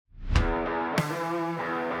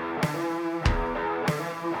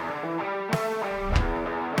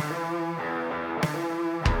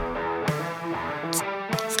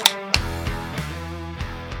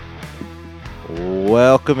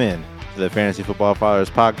Welcome in to the Fantasy Football Fathers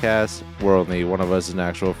podcast, where only one of us is an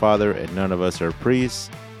actual father and none of us are priests.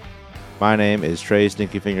 My name is Trey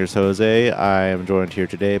Stinky Fingers Jose. I am joined here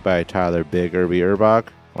today by Tyler Big Irby Urbach.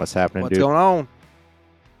 What's happening, What's dude? going on?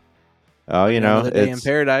 Oh, you know, another day in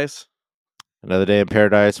paradise. Another day in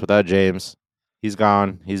paradise without James. He's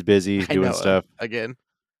gone. He's busy doing stuff again.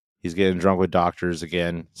 He's getting drunk with doctors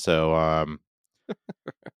again. So,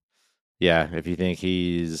 yeah, if you think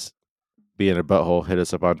he's being a butthole, hit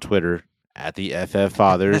us up on Twitter at the FF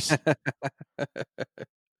Fathers.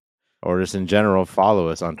 Or just in general, follow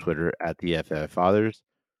us on Twitter at the FF Fathers.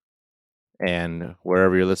 And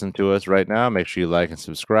wherever you're listening to us right now, make sure you like and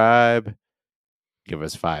subscribe. Give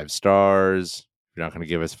us 5 stars. If you're not going to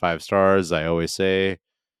give us 5 stars, I always say,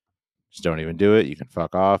 just don't even do it. You can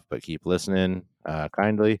fuck off, but keep listening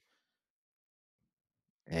kindly.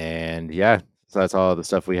 And yeah, so that's all the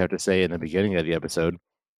stuff we have to say in the beginning of the episode.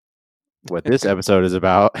 What this episode is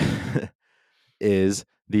about is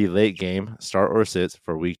the late game start or sits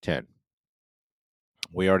for week 10.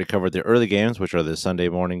 We already covered the early games, which are the Sunday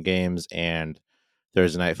morning games and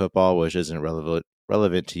Thursday night football, which isn't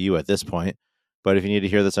relevant to you at this point. But if you need to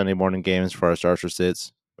hear the Sunday morning games for our starts or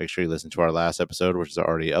sits, make sure you listen to our last episode, which is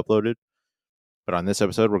already uploaded. But on this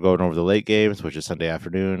episode, we're going over the late games, which is Sunday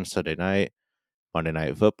afternoon, Sunday night, Monday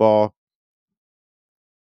night football.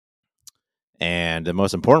 And the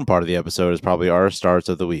most important part of the episode is probably our starts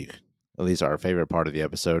of the week, at least our favorite part of the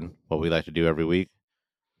episode, what we like to do every week.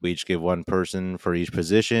 We each give one person for each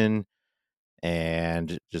position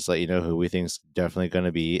and just let you know who we think is definitely going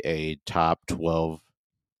to be a top 12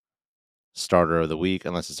 starter of the week,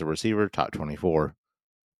 unless it's a receiver, top 24.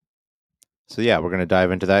 So yeah, we're going to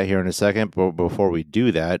dive into that here in a second. But before we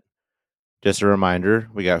do that, just a reminder,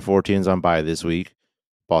 we got 4 teams on bye this week.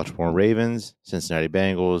 Baltimore Ravens, Cincinnati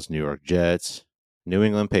Bengals, New York Jets, New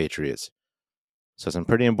England Patriots. So some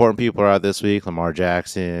pretty important people are out this week. Lamar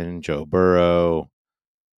Jackson, Joe Burrow.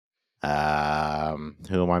 Who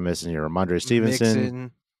am I missing here? Ramondre Stevenson.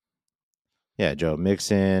 Mixon. Yeah, Joe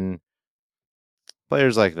Mixon.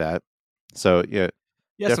 Players like that. So, yeah.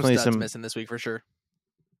 Definitely some studs missing this week for sure.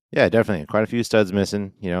 Yeah, definitely. Quite a few studs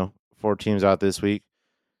missing. 4 teams out this week.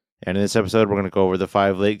 And in this episode, we're going to go over the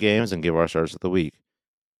 5 late games and give our starts of the week.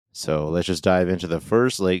 So let's just dive into the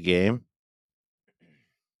first late game.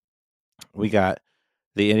 We got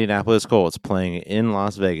the Indianapolis Colts playing in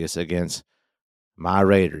Las Vegas against my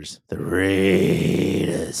Raiders, the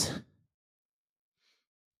Raiders.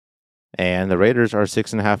 And the Raiders are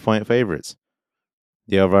 6.5-point favorites.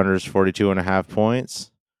 The over-under is 42.5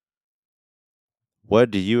 points.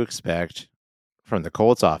 What do you expect from the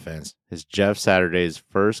Colts offense? It's Jeff Saturday's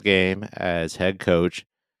first game as head coach.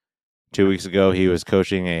 2 weeks ago, he was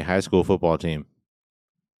coaching a high school football team.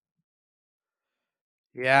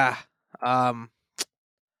 Yeah. I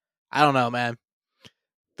don't know, man.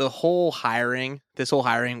 This whole hiring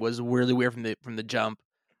was really weird from the jump.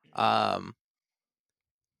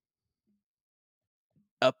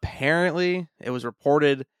 Apparently, it was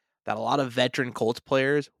reported that a lot of veteran Colts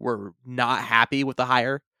players were not happy with the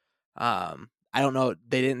hire. I don't know.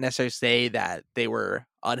 They didn't necessarily say that they were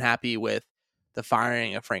unhappy with the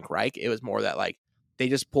firing of Frank Reich. It was more that they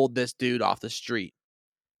just pulled this dude off the street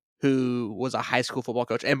who was a high school football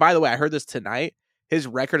coach. And by the way, I heard this tonight. His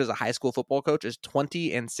record as a high school football coach is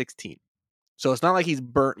 20-16. So it's not like he's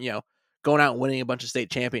burnt, going out and winning a bunch of state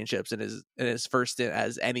championships in his first stint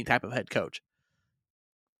as any type of head coach.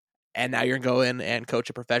 And now you're going to go in and coach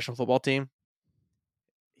a professional football team.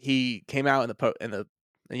 He came out in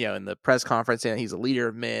the press conference saying he's a leader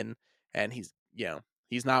of men and he's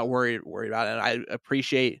not worried about it. And I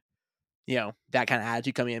appreciate, that kind of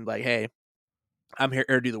attitude coming in like, hey, I'm here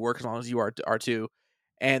to do the work as long as you are too.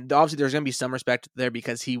 And obviously there's going to be some respect there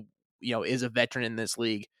because he, is a veteran in this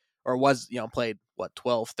league or was, played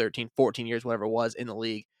 12, 13, 14 years, whatever it was in the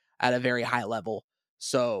league at a very high level.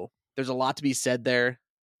 So there's a lot to be said there,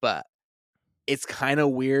 but it's kind of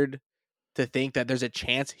weird to think that there's a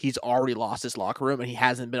chance he's already lost his locker room and he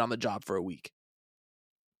hasn't been on the job for a week.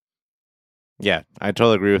 Yeah, I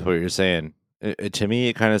totally agree with what you're saying. To me,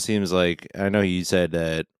 it kind of seems like, I know you said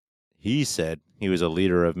that he said he was a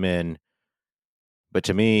leader of men, but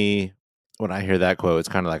to me, when I hear that quote, it's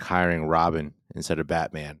kind of like hiring Robin instead of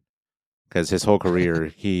Batman, because his whole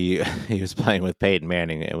career, he was playing with Peyton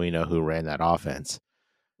Manning, and we know who ran that offense.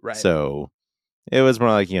 Right. So it was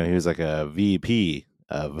more like, he was like a VP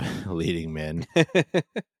of leading men.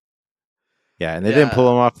 Yeah, and they didn't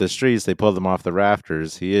pull him off the streets. They pulled him off the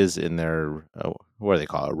rafters. He is in their, what do they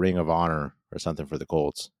call it, Ring of Honor or something for the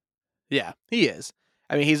Colts. Yeah, he is.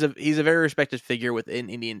 I mean, he's a very respected figure within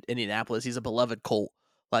Indianapolis. He's a beloved Colt.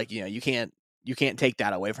 You can't you can't take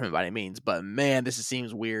that away from him by any means. But man, this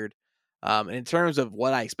seems weird. And in terms of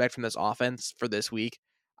what I expect from this offense for this week,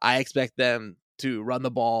 I expect them to run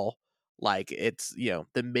the ball like it's the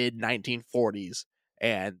mid 1940s,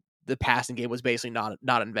 and the passing game was basically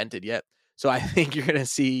not invented yet. So I think you're going to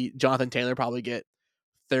see Jonathan Taylor probably get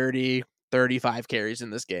 30, 35 carries in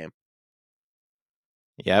this game.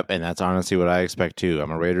 Yep, and that's honestly what I expect too.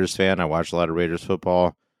 I'm a Raiders fan. I watch a lot of Raiders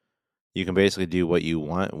football. You can basically do what you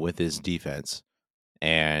want with this defense.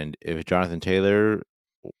 And if Jonathan Taylor,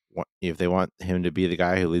 if they want him to be the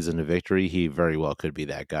guy who leads them to victory, he very well could be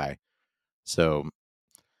that guy. So,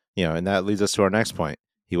 and that leads us to our next point.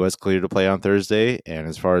 He was cleared to play on Thursday, and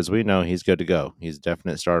as far as we know, he's good to go. He's a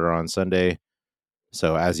definite starter on Sunday.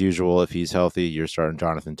 So, as usual, if he's healthy, you're starting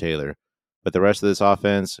Jonathan Taylor. But the rest of this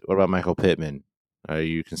offense, what about Michael Pittman? Are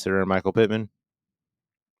you considering Michael Pittman?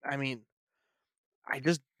 I mean, I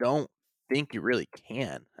just don't think you really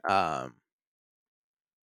can.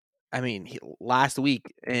 Last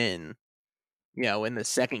week in the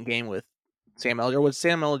second game with Sam Ellinger, was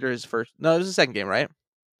Sam Ellinger's first? No, it was the second game, right?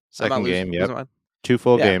 Second game, yep. losing my... 2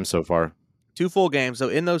 full games so far. 2 full games. So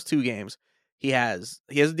in those 2 games, he has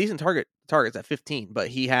a decent targets at 15, but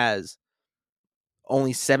he has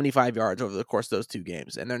only 75 yards over the course of those 2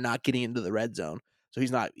 games, and they're not getting into the red zone. So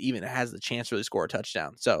he's not even has the chance to really score a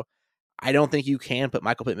touchdown. So I don't think you can put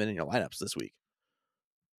Michael Pittman in your lineups this week.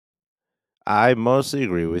 I mostly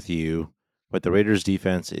agree with you, but the Raiders'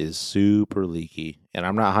 defense is super leaky, and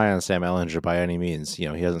I'm not high on Sam Ellinger by any means. He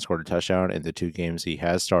hasn't scored a touchdown in the 2 games he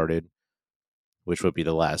has started, which would be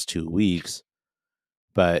the last 2 weeks.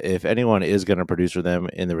 But if anyone is going to produce for them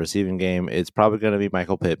in the receiving game, it's probably going to be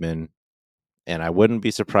Michael Pittman, and I wouldn't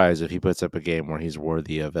be surprised if he puts up a game where he's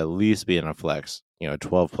worthy of at least being a flex,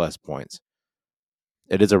 12-plus points.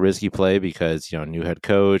 It is a risky play because, new head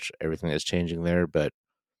coach, everything is changing there, but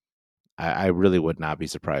I really would not be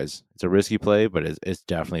surprised. It's a risky play, but it's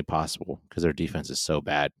definitely possible because their defense is so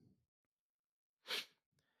bad.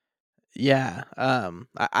 Yeah,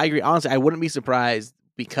 I agree. Honestly, I wouldn't be surprised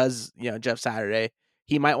because Jeff Saturday,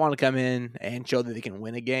 he might want to come in and show that they can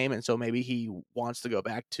win a game, and so maybe he wants to go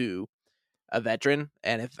back to a veteran.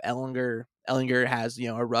 And if Ellinger has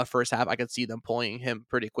a rough first half, I could see them pulling him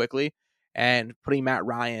pretty quickly and putting Matt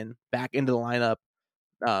Ryan back into the lineup,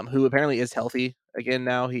 who apparently is healthy again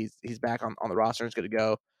now. He's back on the roster and is good to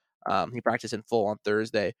go. He practiced in full on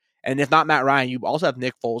Thursday. And if not Matt Ryan, you also have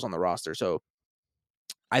Nick Foles on the roster. So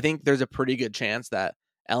I think there's a pretty good chance that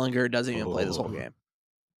Ellinger doesn't even play this whole game.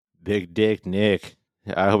 Big Dick Nick.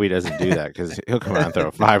 I hope he doesn't do that because he'll come out and throw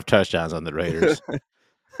 5 touchdowns on the Raiders.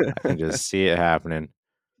 I can just see it happening.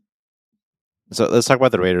 So let's talk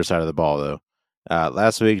about the Raiders side of the ball, though.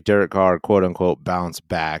 Last week, Derek Carr, quote-unquote, bounced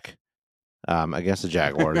back against the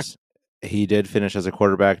Jaguars. He did finish as a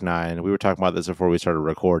quarterback 9. We were talking about this before we started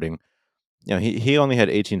recording. He only had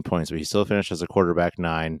 18 points, but he still finished as a quarterback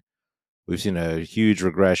 9. We've seen a huge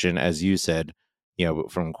regression, as you said,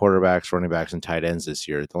 from quarterbacks, running backs, and tight ends this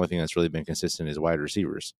year. The only thing that's really been consistent is wide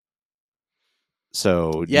receivers.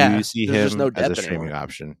 So do you see him as a streaming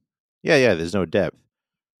option? Yeah, there's no depth.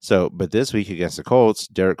 So, but this week against the Colts,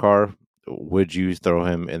 Derek Carr, would you throw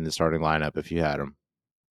him in the starting lineup if you had him?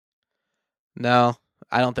 No,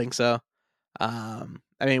 I don't think so.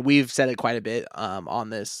 We've said it quite a bit on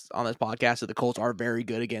this podcast that the Colts are very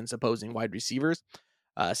good against opposing wide receivers,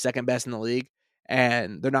 second best in the league,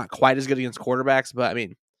 and they're not quite as good against quarterbacks. But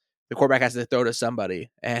the quarterback has to throw to somebody,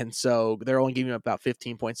 and so they're only giving up about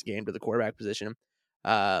 15 points a game to the quarterback position.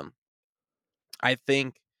 I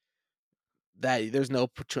think that there's no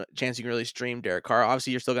chance you can really stream Derek Carr.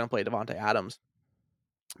 Obviously, you're still going to play Devontae Adams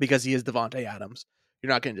because he is Devontae Adams.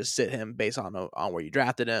 You're not going to just sit him based on where you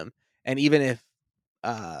drafted him. And even if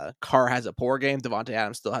Carr has a poor game, Devontae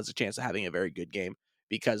Adams still has a chance of having a very good game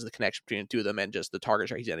because of the connection between the two of them and just the target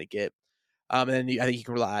share he's going to get. And then I think you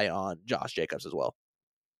can rely on Josh Jacobs as well.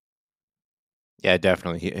 Yeah,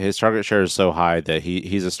 definitely. His target share is so high that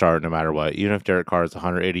he's a starter no matter what. Even if Derek Carr has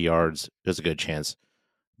 180 yards, there's a good chance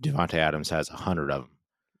Devontae Adams has 100 of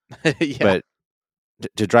them. Yeah. But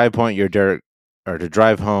to drive home your Derek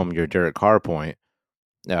Carr point,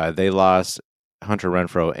 they lost Hunter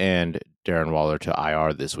Renfrow and Darren Waller to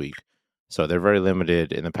IR this week. So they're very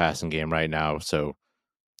limited in the passing game right now. So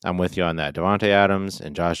I'm with you on that. Devontae Adams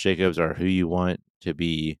and Josh Jacobs are who you want to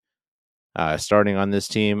be starting on this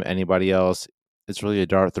team. Anybody else, it's really a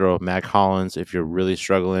dart throw. Mac Hollins, if you're really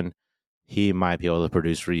struggling, he might be able to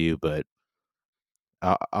produce for you. But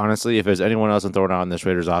honestly, if there's anyone else I'm throwing out on this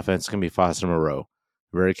Raiders offense, it's going to be Foster Moreau.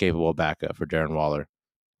 Very capable backup for Darren Waller.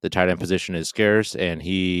 The tight end position is scarce, and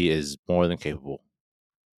he is more than capable.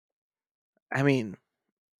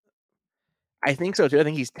 I think so too. I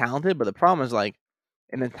think he's talented, but the problem is like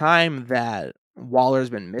in the time that Waller's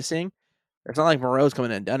been missing, it's not like Moreau's come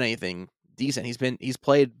in and done anything decent. He's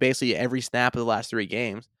played basically every snap of the last 3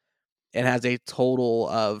 games and has a total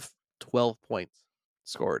of 12 points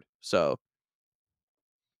scored. So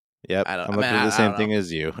Yep, I don't. I'm I mean, looking at the I same don't thing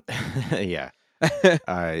as you. Yeah,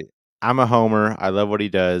 know. I'm a homer. I love what he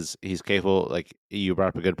does. He's capable. Like you brought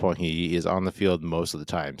up a good point. He is on the field most of the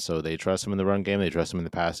time, so they trust him in the run game. They trust him in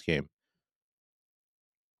the pass game.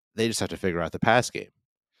 They just have to figure out the pass game.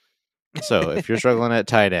 So if you're struggling at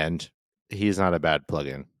tight end, he's not a bad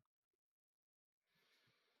plug-in.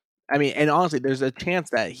 I mean, and honestly, there's a chance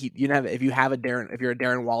that you have if you have a Darren if you're a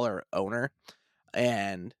Darren Waller owner,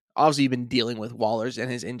 and obviously you've been dealing with Waller's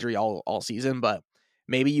and his injury all season, but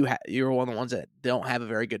maybe you're one of the ones that don't have a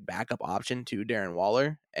very good backup option to Darren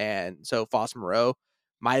Waller, and so Foss Moreau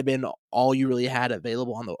might have been all you really had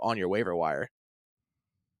available on your waiver wire.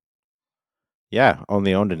 Yeah,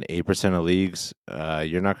 only owned in 8% of leagues.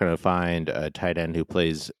 You're not going to find a tight end who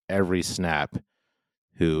plays every snap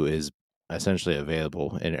who is essentially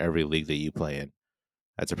available in every league that you play in.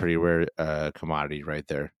 That's a pretty rare commodity right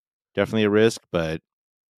there. Definitely a risk, but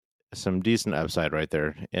some decent upside right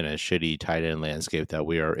there in a shitty tight end landscape that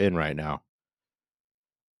we are in right now.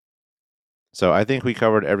 So I think we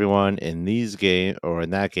covered everyone in these game or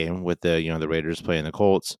in that game with the Raiders playing the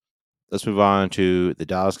Colts. Let's move on to the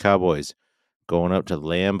Dallas Cowboys going up to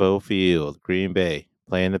Lambeau Field, Green Bay,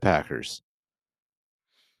 playing the Packers.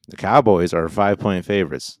 The Cowboys are 5-point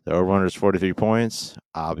favorites. The over-under is 43 points.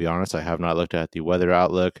 I'll be honest, I have not looked at the weather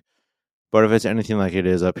outlook, but if it's anything like it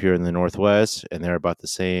is up here in the Northwest, and they're about the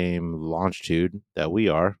same longitude that we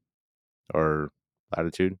are, or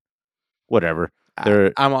latitude, whatever,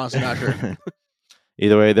 they're I'm honestly not sure.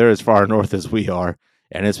 either way, they're as far north as we are,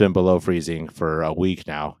 and it's been below freezing for a week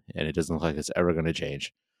now, and it doesn't look like it's ever going to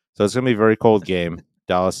change. So it's going to be a very cold game.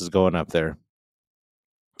 Dallas is going up there,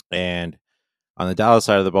 and on the Dallas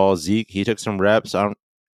side of the ball, Zeke, he took some reps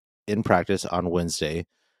in practice on Wednesday,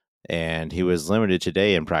 and he was limited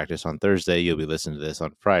today in practice on Thursday. You'll be listening to this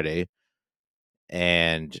on Friday.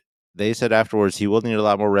 And they said afterwards he will need a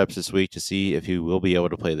lot more reps this week to see if he will be able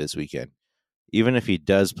to play this weekend. Even if he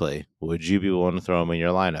does play, would you be willing to throw him in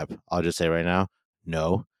your lineup? I'll just say right now,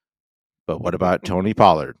 no. But what about Tony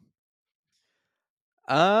Pollard?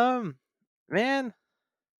 um, Man,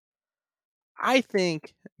 I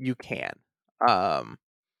think you can. Um,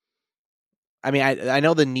 I mean, I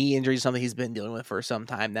know the knee injury is something he's been dealing with for some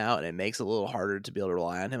time now, and it makes it a little harder to be able to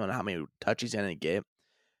rely on him on how many touches he's going to get.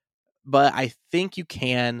 But I think you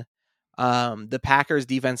can. The Packers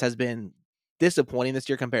defense has been disappointing this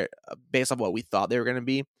year compared based on what we thought they were going to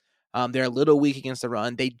be. They're a little weak against the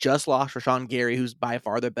run. They just lost Rashawn Gary, who's by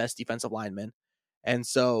far their best defensive lineman, and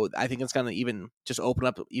so I think it's going to even just open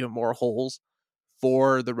up even more holes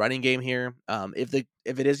for the running game here. If it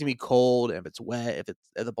is going to be cold, if it's wet,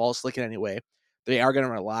 if the ball's slicking anyway, they are going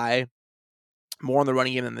to rely more on the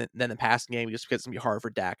running game than the passing game, just because it's gonna be hard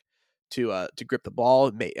for Dak to grip the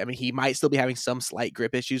ball. I mean, he might still be having some slight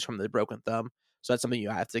grip issues from the broken thumb, so that's something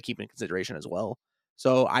you have to keep in consideration as well.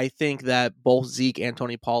 So I think that both Zeke and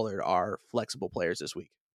Tony Pollard are flexible players this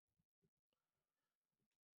week.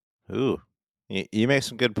 Ooh, you make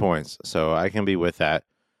some good points, so I can be with that.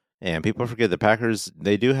 And people forget the Packers,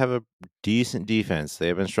 they do have a decent defense. They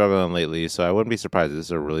have been struggling lately, so I wouldn't be surprised if this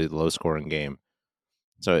is a really low scoring game.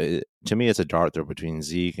 So to me, it's a dart throw between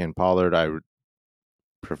Zeke and Pollard. I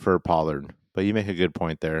prefer Pollard, but you make a good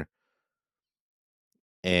point there.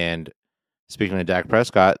 And speaking of Dak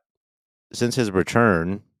Prescott, since his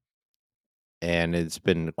return, and it's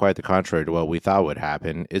been quite the contrary to what we thought would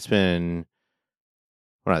happen. It's been,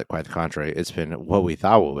 well, not quite the contrary. It's been what we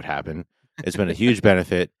thought would happen. It's been a huge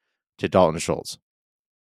benefit to Dalton Schultz.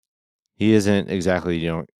 He isn't exactly,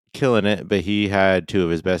 killing it, but he had two of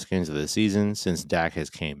his best games of the season since Dak has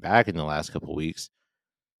came back in the last couple weeks.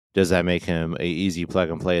 Does that make him a easy plug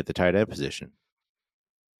and play at the tight end position?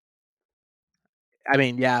 I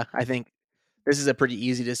mean, yeah, I think this is a pretty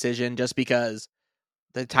easy decision just because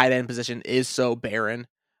the tight end position is so barren.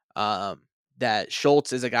 Um, that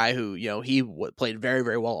Schultz is a guy who he played very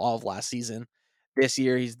very well all of last season. This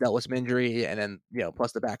year he's dealt with some injury, and then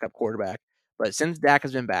plus the backup quarterback. But since Dak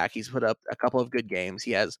has been back, he's put up a couple of good games.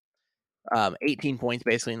 He has 18 points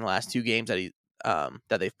basically in the last 2 games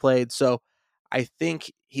that they've played. So I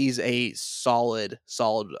think he's a solid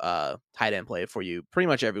tight end play for you pretty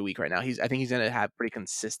much every week right now. I think he's going to have pretty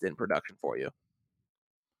consistent production for you.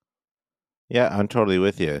 Yeah, I'm totally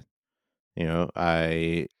with you.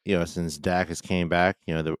 Since Dak has came back,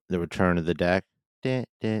 the return of the Dak.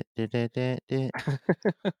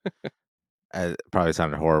 Probably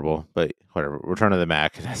sounded horrible, but whatever. Return of the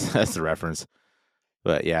Mac. That's the reference.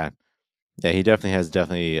 But yeah, he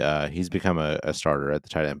he's become a starter at the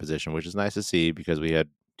tight end position, which is nice to see because we had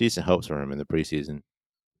decent hopes for him in the preseason.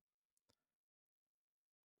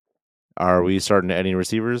 Are we starting any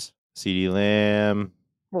receivers? CD Lamb.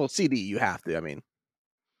 Well, CD, you have to. I mean,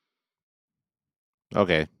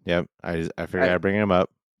 Okay, yep. I figured I, I'd bring him up.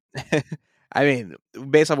 I mean,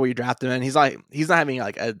 based on where you draft him in, he's not having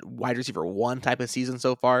like a wide receiver 1 type of season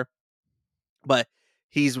so far, but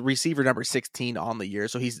he's receiver number 16 on the year,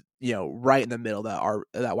 so he's right in the middle of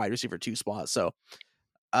that wide receiver 2 spot. So,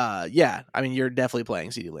 yeah, I mean, you're definitely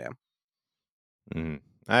playing CD Lamb.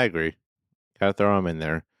 I agree. Gotta throw him in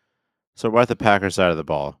there. So we're at the Packers side of the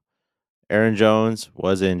ball. Aaron Jones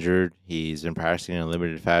was injured. He's been practicing in a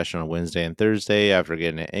limited fashion on Wednesday and Thursday after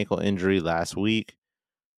getting an ankle injury last week.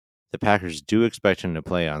 The Packers do expect him to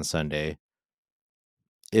play on Sunday.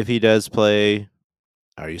 If he does play,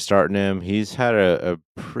 are you starting him? He's had a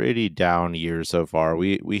pretty down year so far.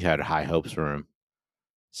 We had high hopes for him.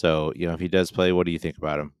 So, if he does play, what do you think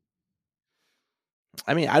about him?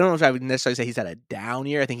 I mean, I don't know if I would necessarily say he's had a down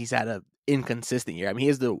year. I think he's had a inconsistent year. I mean, he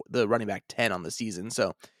is the running back 10 on the season,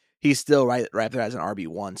 so he's still right there as an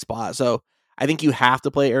RB1 spot. So I think you have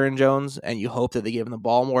to play Aaron Jones, and you hope that they give him the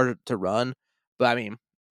ball more to run. But I mean,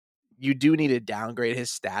 you do need to downgrade his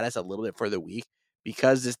status a little bit for the week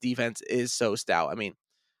because this defense is so stout. I mean,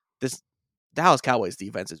 this Dallas Cowboys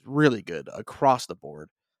defense is really good across the board.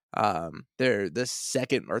 They're the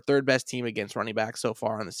second or third best team against running backs so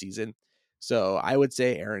far on the season. So I would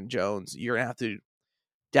say Aaron Jones, you're gonna have to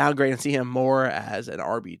downgrade and see him more as an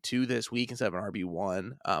RB2 this week instead of an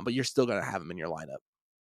RB1. But you're still gonna have him in your lineup.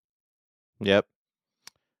 Yep.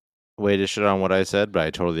 Way to shit on what I said, but I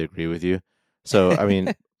totally agree with you. So, I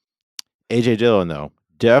mean, AJ Dillon, though,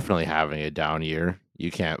 definitely having a down year.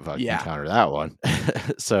 You can't fucking Yeah. counter that one.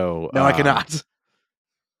 So, No, I cannot.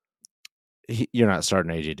 you're not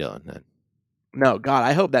starting AJ Dillon then. No, God,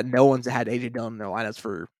 I hope that no one's had AJ Dillon in their lineups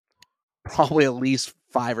for probably at least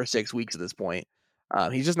 5 or 6 weeks at this point.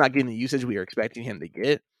 He's just not getting the usage we were expecting him to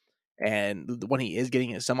get. And when he is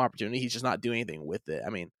getting some opportunity, he's just not doing anything with it. I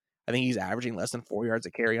mean, I think he's averaging less than 4 yards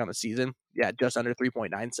a carry on the season. Yeah, just under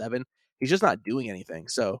 3.97. He's just not doing anything.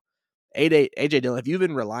 So, AJ Dillon, if you've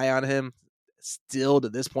been relying on him still to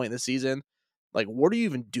this point in the season, like, what are you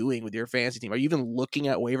even doing with your fantasy team? Are you even looking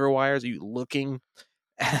at waiver wires? Are you looking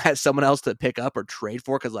at someone else to pick up or trade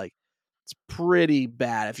for? Because, like, it's pretty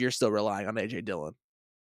bad if you're still relying on AJ Dillon.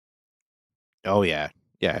 Oh, yeah.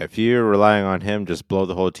 Yeah. If you're relying on him, just blow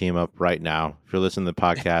the whole team up right now. If you're listening to the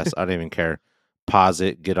podcast, I don't even care. Pause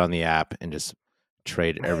it, get on the app, and just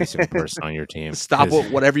trade every single person on your team. Stop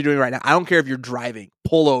whatever you're doing right now. I don't care if you're driving.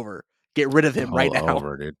 Pull over. Get rid of him right now.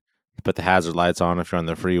 Over, dude. Put the hazard lights on if you're on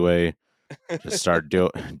the freeway. Just start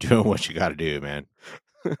doing what you got to do, man.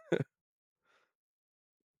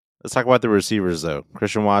 Let's talk about the receivers, though.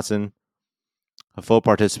 Christian Watson, a full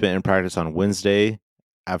participant in practice on Wednesday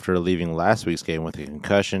after leaving last week's game with a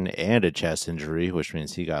concussion and a chest injury, which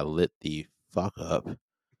means he got lit the fuck up.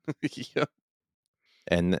 Yep.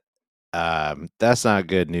 And that's not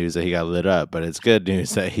good news that he got lit up, but it's good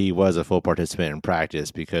news that he was a full participant in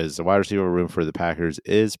practice because the wide receiver room for the Packers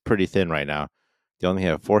is pretty thin right now. They only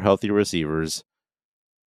have 4 healthy receivers.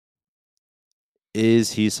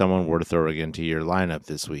 Is he someone worth throwing into your lineup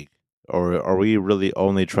this week? Or are we really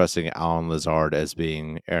only trusting Alan Lazard as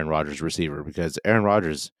being Aaron Rodgers' receiver? Because Aaron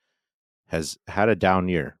Rodgers has had a down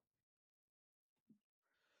year.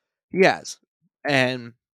 Yes.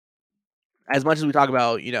 And as much as we talk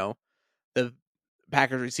about, the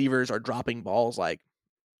Packers receivers are dropping balls like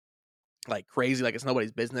crazy, like it's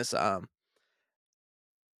nobody's business.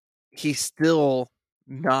 He's still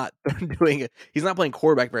not doing it. He's not playing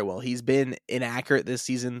quarterback very well. He's been inaccurate this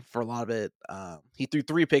season for a lot of it. He threw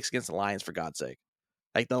 3 picks against the Lions, for God's sake.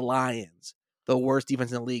 Like the Lions, the worst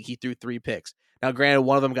defense in the league, he threw 3 picks. Now, granted,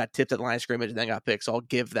 one of them got tipped at the line of scrimmage and then got picked, so I'll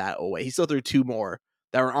give that away. He still threw 2 more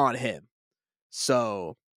that were on him.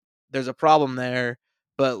 So there's a problem there.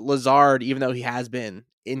 But Lazard, even though he has been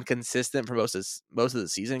inconsistent for most of the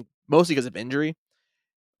season, mostly because of injury,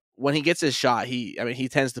 when he gets his shot, he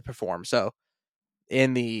tends to perform. So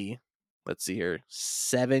in the, let's see here,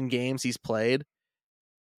 7 games he's played,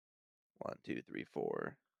 1, 2, 3,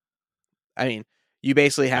 4. I mean, you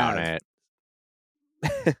basically have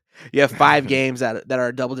you have 5 games that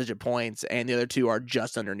are double digit points, and the other 2 are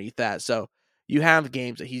just underneath that. So you have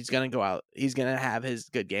games that he's gonna go out. He's gonna have his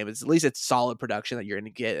good game. At least it's solid production that you're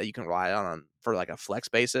gonna get that you can rely on for like a flex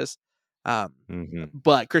basis.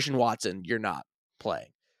 But Christian Watson, you're not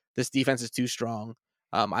playing. This defense is too strong.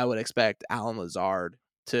 I would expect Alan Lazard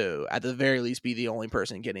to, at the very least, be the only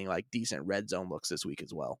person getting like decent red zone looks this week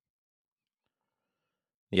as well.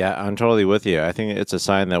 Yeah, I'm totally with you. I think it's a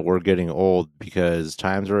sign that we're getting old because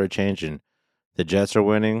times are changing. The Jets are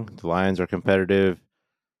winning. The Lions are competitive.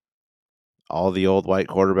 All the old white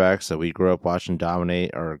quarterbacks that we grew up watching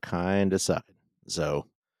dominate are kind of sucking. So,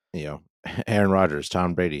 Aaron Rodgers,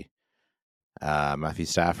 Tom Brady, Matthew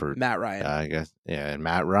Stafford, Matt Ryan. I guess, yeah, and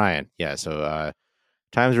Matt Ryan. Yeah, so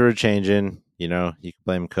times are changing. You can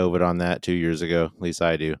blame COVID on that 2 years ago. At least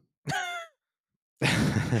I do.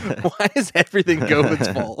 Why is everything COVID's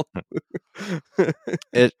fault?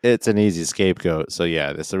 It's an easy scapegoat. So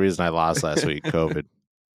yeah, that's the reason I lost last week. COVID.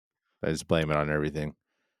 I just blame it on everything.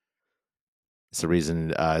 It's the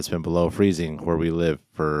reason it's been below freezing where we live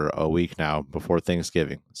for a week now before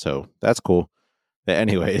Thanksgiving. So that's cool. But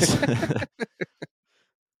anyways,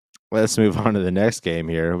 let's move on to the next game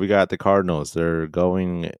here. We got the Cardinals. They're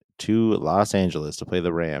going to Los Angeles to play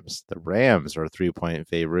the Rams. The Rams are 3-point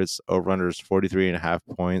favorites. Over-unders 43.5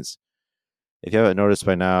 points. If you haven't noticed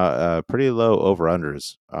by now, pretty low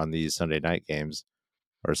over-unders on these Sunday night games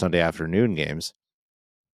or Sunday afternoon games.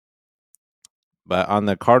 But on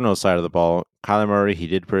the Cardinals side of the ball, Kyler Murray, he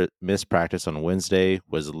did miss practice on Wednesday,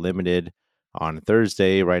 was limited on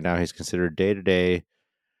Thursday. Right now, he's considered day-to-day.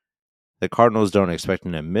 The Cardinals don't expect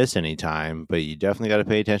him to miss any time, but you definitely got to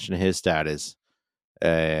pay attention to his status.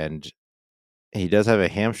 And he does have a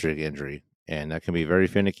hamstring injury, and that can be very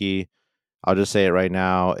finicky. I'll just say it right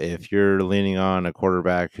now. If you're leaning on a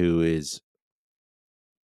quarterback who is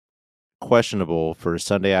questionable for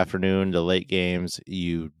Sunday afternoon, the late games,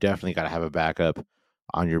 you definitely got to have a backup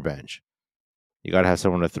on your bench. You got to have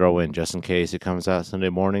someone to throw in just in case it comes out Sunday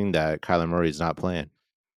morning that Kyler Murray's not playing.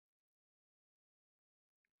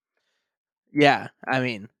 Yeah, I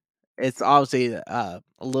mean, it's obviously a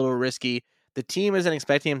little risky. The team isn't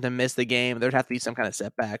expecting him to miss the game. There'd have to be some kind of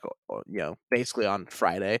setback, basically on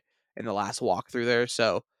Friday in the last walkthrough there.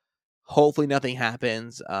 So hopefully nothing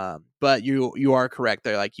happens. But you are correct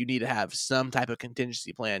there. Like, you need to have some type of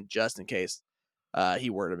contingency plan just in case he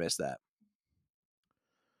were to miss that.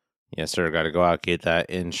 Yes, sir. Got to go out get that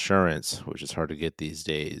insurance, which is hard to get these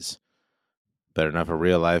days. But enough of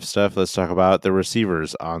real life stuff. Let's talk about the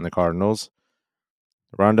receivers on the Cardinals.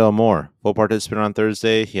 Rondell Moore, full participant on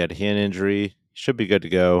Thursday. He had a hand injury. He should be good to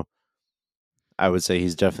go. I would say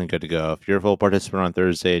he's definitely good to go. If you're a full participant on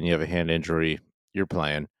Thursday and you have a hand injury, you're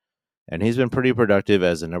playing. And he's been pretty productive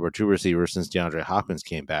as the number 2 receiver since DeAndre Hopkins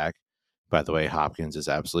came back. By the way, Hopkins is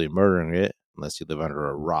absolutely murdering it, unless you live under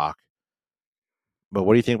a rock. But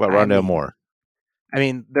what do you think about Rondell Moore? I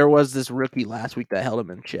mean, there was this rookie last week that held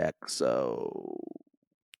him in check, so...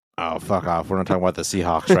 Oh, fuck off. We're not talking about the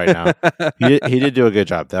Seahawks right now. He did do a good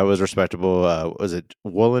job. That was respectable. Was it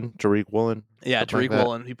Woolen? Tariq Woolen? Yeah, Tariq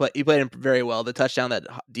Woolen. He played him very well. The touchdown that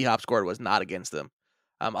D-Hop scored was not against them.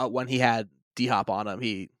 When he had D-Hop on him,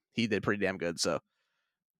 he did pretty damn good. So,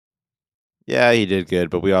 yeah, he did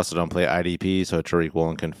good, but we also don't play IDP, so Tariq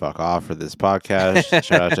Woolen can fuck off for this podcast.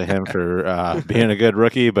 Shout out to him for being a good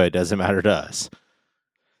rookie, but it doesn't matter to us.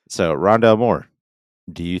 So, Rondell Moore,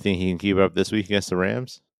 do you think he can keep it up this week against the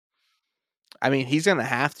Rams? I mean, he's going to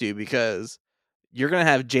have to, because you're going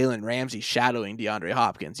to have Jalen Ramsey shadowing DeAndre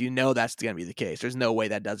Hopkins. You know that's going to be the case. There's no way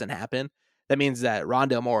that doesn't happen. That means that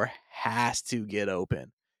Rondell Moore has to get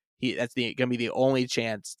open. That's going to be the only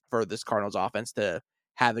chance for this Cardinals offense to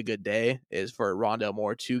have a good day, is for Rondell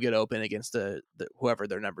Moore to get open against the whoever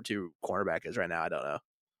their number 2 cornerback is right now. I don't know.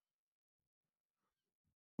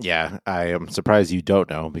 Yeah, I am surprised you don't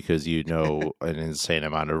know, because you know an insane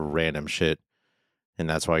amount of random shit. And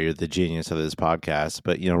that's why you're the genius of this podcast.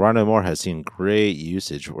 But, Rondell Moore has seen great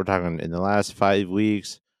usage. We're talking in the last 5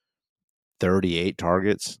 weeks, 38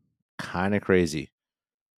 targets. Kind of crazy.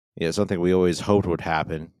 Yeah, something we always hoped would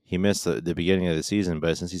happen. He missed the beginning of the season,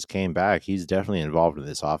 but since he's came back, he's definitely involved in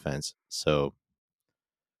this offense. So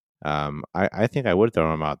I think I would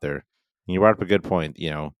throw him out there. And you brought up a good point,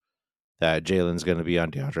 that Jalen's going to be on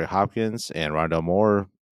DeAndre Hopkins, and Rondell Moore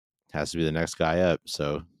has to be the next guy up.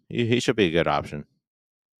 So he should be a good option.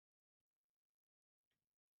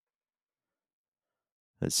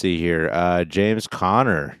 Let's see here. James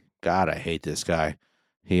Conner. God, I hate this guy.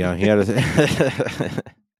 He had a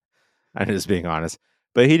I'm just being honest.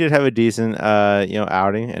 But he did have a decent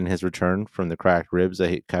outing in his return from the cracked ribs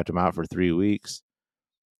that he kept him out for 3 weeks.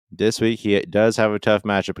 This week he does have a tough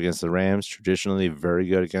matchup against the Rams, traditionally very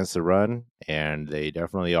good against the run, and they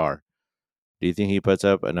definitely are. Do you think he puts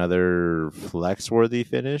up another flex-worthy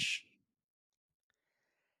finish?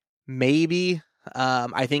 Maybe.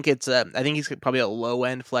 I think he's probably a low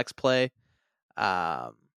end flex play.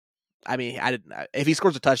 I mean, I didn't. If he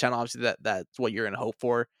scores a touchdown, obviously that's what you're going to hope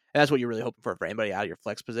for, and that's what you're really hoping for anybody out of your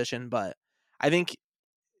flex position. But I think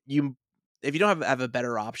you, if you don't have a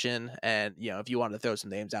better option, and if you want to throw some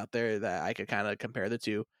names out there that I could kind of compare the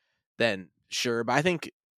two, then sure. But I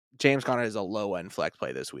think James Conner is a low end flex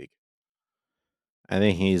play this week. I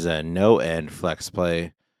think he's a no end flex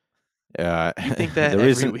play. You think that the every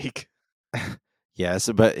reason, week? yes,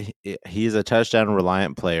 but he's a touchdown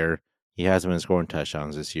reliant player. He hasn't been scoring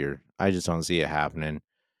touchdowns this year. I just don't see it happening.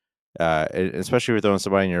 Especially if you're throwing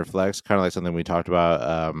somebody in your flex, kind of like something we talked about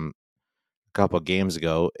a couple of games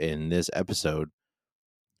ago in this episode.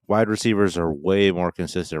 Wide receivers are way more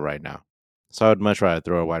consistent right now. So I would much rather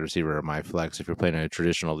throw a wide receiver in my flex if you're playing in a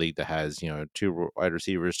traditional league that has, 2 wide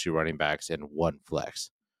receivers, 2 running backs, and 1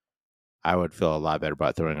 flex. I would feel a lot better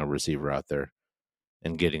about throwing a receiver out there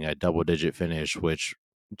and getting a double-digit finish, which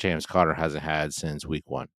James Conner hasn't had since week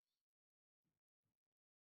 1.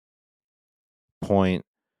 Point,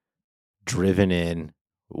 driven in,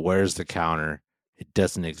 where's the counter? It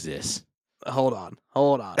doesn't exist. Hold on. I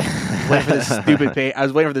was waiting for this stupid page. I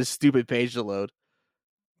was waiting for this stupid page to load.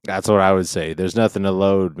 That's what I would say. There's nothing to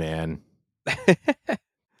load, man.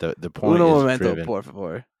 The point Uno is momento, driven. por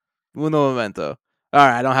favor. Uno momento. All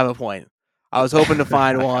right, I don't have a point. I was hoping to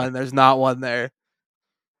find one. There's not one there.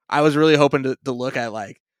 I was really hoping to look at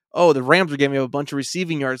the Rams are giving up a bunch of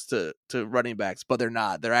receiving yards to running backs, but they're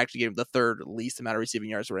not. They're actually giving the third least amount of receiving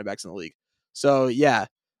yards to running backs in the league. So yeah,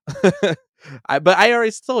 but I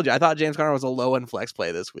already told you I thought James Conner was a low end flex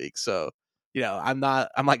play this week. So I'm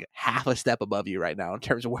like half a step above you right now in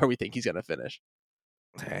terms of where we think he's going to finish.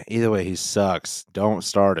 Either way, he sucks. Don't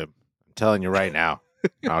start him. I'm telling you right now.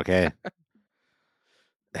 Okay.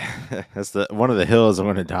 That's one of the hills I'm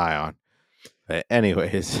going to die on. But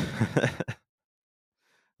anyways,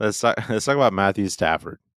 let's talk about Matthew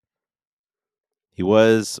Stafford. He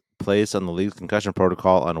was placed on the league concussion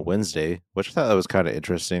protocol on Wednesday, which I thought that was kind of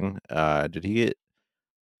interesting. Did he get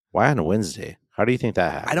why on a Wednesday? How do you think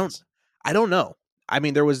that happens? I don't know. I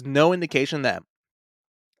mean, there was no indication that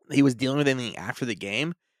he was dealing with anything after the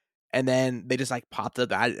game, and then they just popped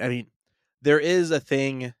up. I mean, there is a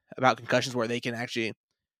thing about concussions where they can actually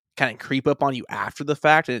kind of creep up on you after the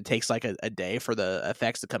fact, and it takes a day for the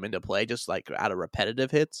effects to come into play, just out of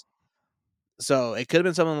repetitive hits. So it could have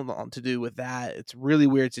been something to do with that. It's a really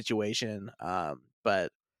weird situation,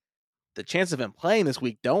 but the chances of him playing this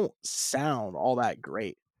week don't sound all that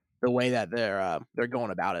great. The way that they're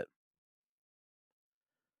going about it.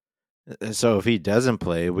 So if he doesn't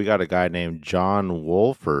play, we got a guy named John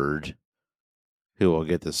Wolford who will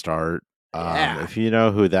get the start. Yeah. If you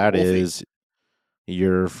know who that Wolfie. is,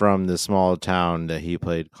 you're from the small town that he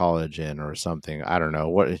played college in or something. I don't know.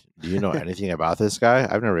 What do you know anything about this guy?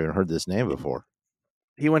 I've never even heard this name before.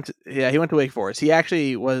 He went to Wake Forest. He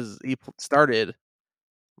actually started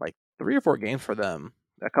 3 or 4 games for them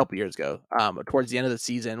a couple years ago. Towards the end of the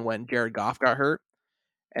season when Jared Goff got hurt,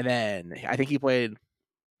 and then I think he played.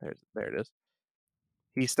 There it is.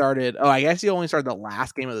 He started. Oh, I guess he only started the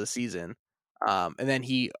last game of the season, and then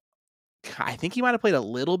I think he might have played a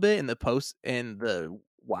little bit in the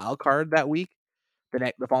wild card that week,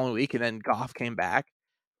 the following week, and then Goff came back.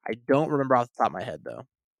 I don't remember off the top of my head though.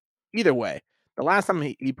 Either way, the last time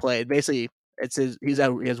he played, basically, he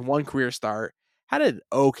has one career start. Had an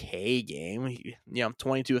okay game.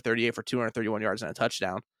 22 of 38 for 231 yards and a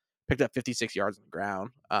touchdown. Picked up 56 yards on the ground.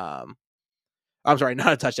 I'm sorry,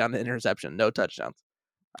 not a touchdown, an interception. No touchdowns.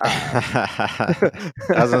 I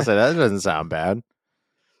was gonna say that doesn't sound bad.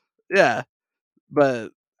 Yeah, but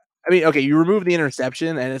I mean, okay, you remove the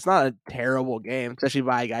interception, and it's not a terrible game, especially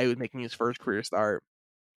by a guy who's making his first career start.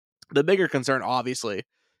 The bigger concern, obviously,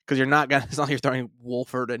 because it's not like you're throwing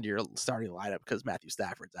Wolford into your starting lineup because Matthew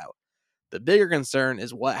Stafford's out. The bigger concern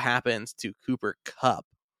is what happens to Cooper Kupp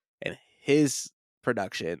and his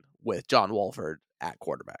production with John Wolford at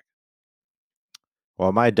quarterback.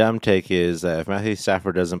 Well, my dumb take is that if Matthew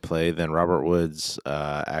Stafford doesn't play, then Robert Woods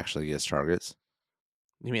actually gets targets.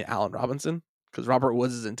 You mean Allen Robinson? Because Robert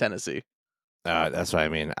Woods is in Tennessee. That's what I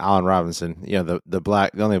mean. Allen Robinson,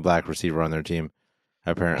 the only black receiver on their team,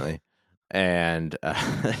 apparently. And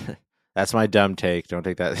that's my dumb take. Don't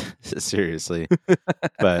take that seriously.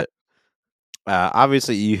 But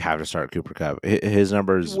obviously, you have to start Cooper Kupp. His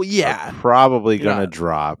numbers are probably going to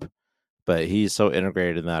drop, but he's so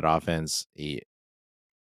integrated in that offense. He's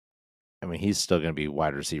still going to be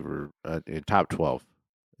wide receiver, top 12.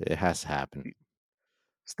 It has to happen.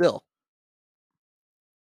 Still.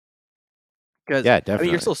 Because yeah,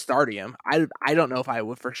 definitely. you're still starting him. I don't know if I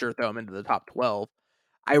would for sure throw him into the top 12.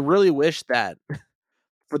 I really wish that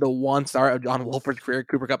for the one start of John Wolford's career,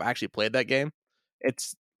 Cooper Kupp actually played that game.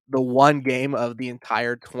 It's the one game of the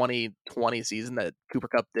entire 2020 season that Cooper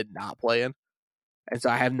Kupp did not play in. And so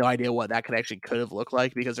I have no idea what that could have looked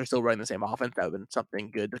like because they're still running the same offense. That would have been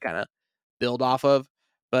something good to kind of build off of.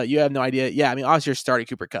 But you have no idea. Yeah, I mean, obviously you're starting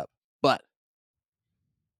Cooper Kupp, but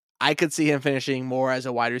I could see him finishing more as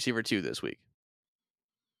a wide receiver 2 this week.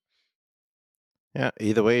 Yeah,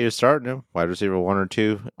 either way, you're starting him. Wide receiver 1 or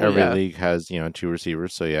 2. Well, Every yeah. league has, 2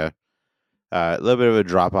 receivers. So, yeah, a little bit of a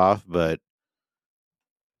drop off, but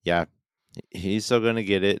yeah, he's still going to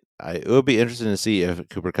get it. It would be interesting to see if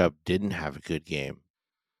Cooper Kupp didn't have a good game.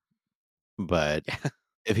 But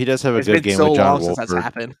if he does have a It's good been game so with John long since that's Wolford,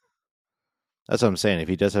 happened. that's what I'm saying. If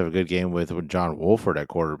he does have a good game with John Wolford at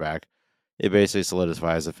quarterback, it basically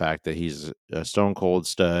solidifies the fact that he's a stone cold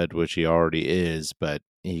stud, which he already is, but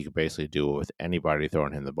he could basically do it with anybody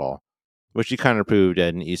throwing him the ball, which he kind of proved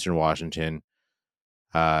in Eastern Washington.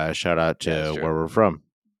 Shout out Yeah, that's to true. where we're from.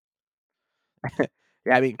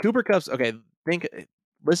 Yeah, I mean, Cooper Kupp's okay.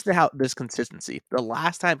 Listen to how this consistency. The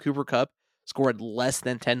last time Cooper Kupp scored less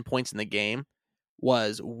than 10 points in the game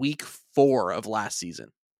was week 4 of last season.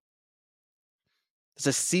 It's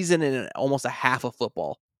a season and almost a half of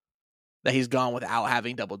football that he's gone without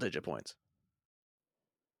having double-digit points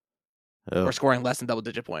or Oh, scoring less than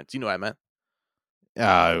double-digit points. You know what I meant?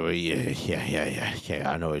 yeah.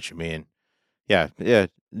 I know what you mean. Yeah.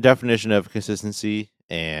 Definition of consistency,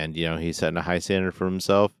 and he's setting a high standard for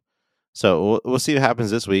himself. So we'll see what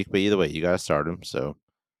happens this week. But either way, you got to start him. So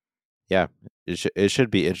yeah, it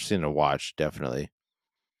should be interesting to watch, definitely.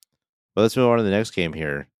 But let's move on to the next game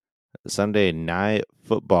here. Sunday Night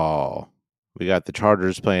Football. We got the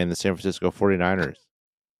Chargers playing the San Francisco 49ers.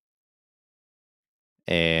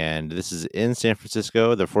 And this is in San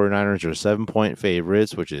Francisco. The 49ers are 7-point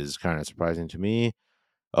favorites, which is kind of surprising to me.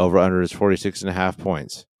 Over under is 46.5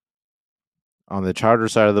 points. On the Charger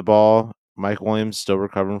side of the ball, Mike Williams still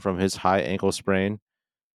recovering from his high ankle sprain.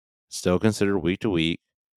 Still considered week to week.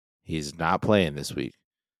 He's not playing this week.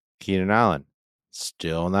 Keenan Allen,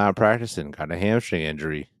 still not practicing. Got a hamstring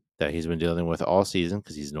injury that he's been dealing with all season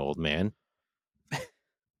because he's an old man.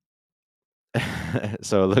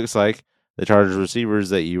 So it looks like the Chargers receivers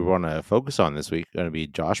that you want to focus on this week are going to be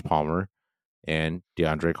Josh Palmer and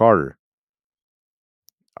DeAndre Carter.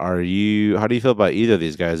 How do you feel about either of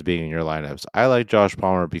these guys being in your lineups? I like Josh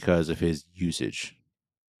Palmer because of his usage.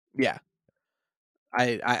 Yeah,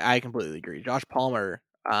 I completely agree. Josh Palmer.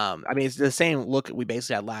 I mean, it's the same look we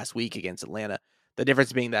basically had last week against Atlanta. The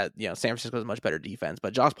difference being that San Francisco is a much better defense,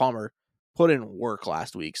 but Josh Palmer put in work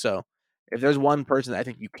last week. So if there's one person that I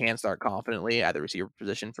think you can start confidently at the receiver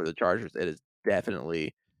position for the Chargers, it is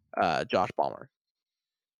definitely Josh Palmer.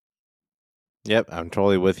 Yep, I'm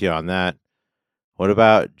totally with you on that. What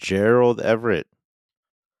about Gerald Everett,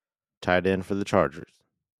 tight end for the Chargers?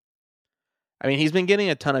 I mean, he's been getting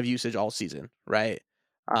a ton of usage all season, right?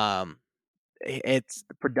 Um, it's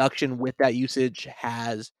the production with that usage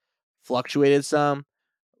has fluctuated some,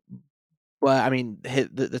 but I mean,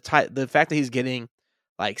 the fact that he's getting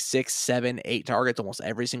like 6, 7, 8 targets almost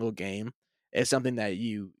every single game is something that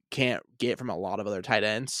you can't get from a lot of other tight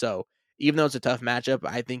ends. So even though it's a tough matchup,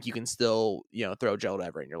 I think you can still throw Gerald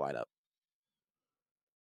Everett in your lineup.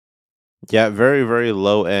 Yeah, very, very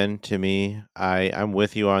low end to me. I'm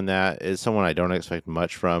with you on that. It's someone I don't expect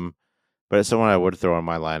much from, but it's someone I would throw in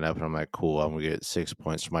my lineup, and I'm like, cool, I'm going to get 6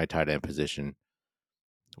 points from my tight end position,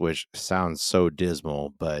 which sounds so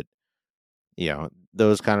dismal, but,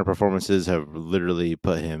 those kind of performances have literally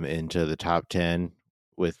put him into the top 10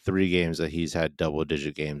 with 3 games that he's had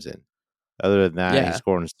double-digit games in. Other than that, he's Yeah.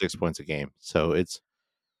 scoring 6 points a game. So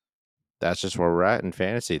that's just where we're at in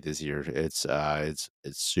fantasy this year. It's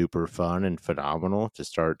super fun and phenomenal to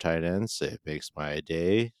start tight ends. It makes my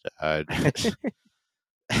day. I don't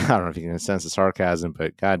know if you can sense the sarcasm,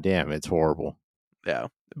 but goddamn, it's horrible. Yeah.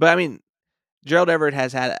 But I mean, Gerald Everett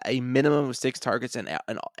has had a minimum of 6 targets in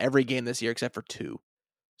every game this year except for 2.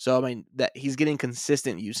 So I mean that he's getting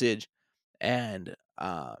consistent usage, and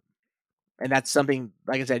that's something,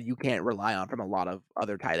 like I said, you can't rely on from a lot of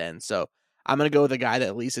other tight ends. So I'm gonna go with a guy that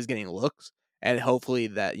at least is getting looks, and hopefully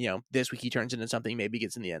that this week he turns into something, maybe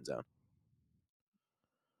gets in the end zone.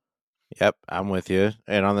 Yep, I'm with you.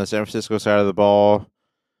 And on the San Francisco side of the ball,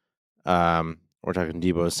 we're talking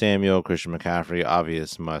Deebo Samuel, Christian McCaffrey,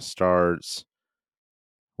 obvious must starts.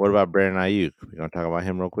 What about Brandon Ayuk? We gonna talk about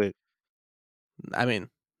him real quick? I mean,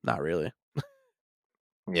 not really.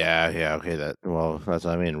 Yeah, okay. That's what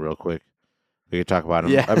I mean. Real quick, we could talk about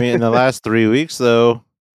him. Yeah, I mean, in the last 3 weeks, though.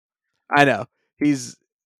 I know he's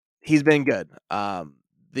been good.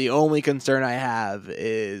 The only concern I have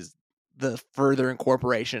is the further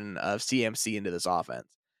incorporation of CMC into this offense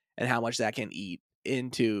and how much that can eat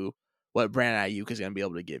into what Brandon Ayuk is going to be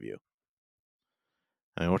able to give you.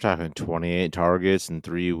 I mean, we're talking 28 targets in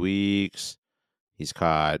 3 weeks. He's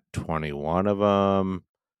caught 21 of them.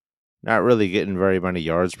 Not really getting very many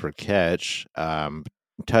yards per catch.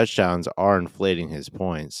 Touchdowns are inflating his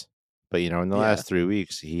points. But, in the Yeah. last 3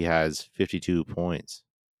 weeks, he has 52 points.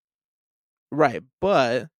 Right.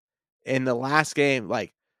 But in the last game,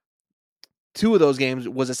 like 2 of those games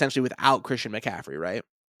was essentially without Christian McCaffrey, right?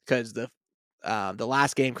 Because the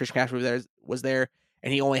last game Christian McCaffrey was there,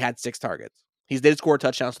 and he only had 6 targets. He did score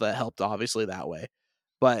touchdowns, so that helped obviously that way.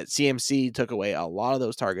 But CMC took away a lot of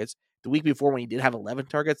those targets. The week before, when he did have 11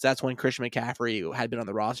 targets, that's when Christian McCaffrey had been on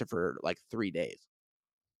the roster for like 3 days.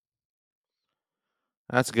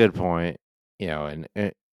 That's a good point. And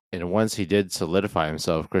once he did solidify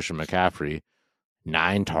himself, Christian McCaffrey,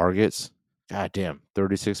 9 targets. God damn,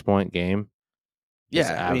 36-point game. Just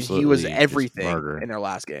Yeah, I mean, he was absolutely just everything murder. in their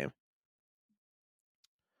last game.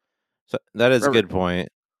 So that is a Remember, good point.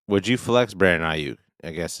 Would you flex Brandon Ayuk?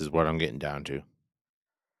 I guess is what I'm getting down to.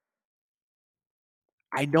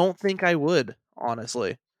 I don't think I would,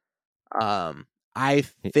 honestly. I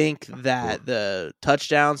He- think Oof. that the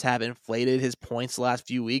touchdowns have inflated his points the last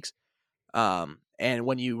few weeks. And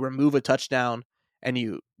when you remove a touchdown, and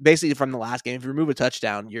you basically from the last game, if you remove a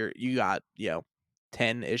touchdown, you got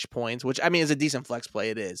 10-ish points, which I mean is a decent flex play.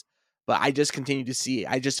 It is, but I just continue to see.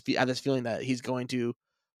 I have this feeling that he's going to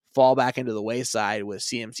fall back into the wayside with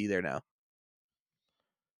CMC there now.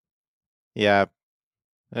 Yeah,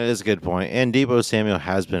 that is a good point. And Deebo Samuel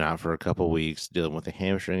has been out for a couple weeks dealing with a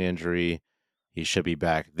hamstring injury. He should be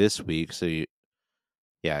back this week. So,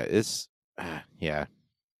 it's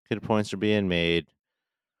good points are being made.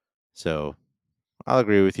 So, I'll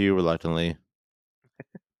agree with you reluctantly.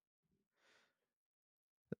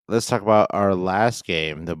 Let's talk about our last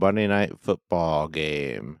game, the Monday Night Football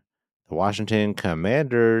game. The Washington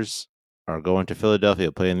Commanders are going to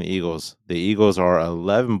Philadelphia playing the Eagles. The Eagles are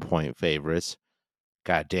 11-point favorites.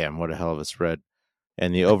 God damn, what a hell of a spread.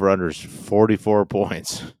 And the over-under is 44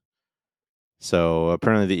 points. So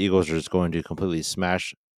apparently the Eagles are just going to completely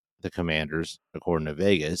smash the Commanders, according to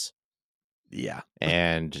Vegas. Yeah.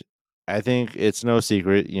 And I think it's no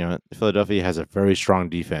secret, Philadelphia has a very strong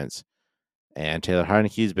defense. And Taylor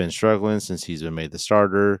Heineke's been struggling since he's been made the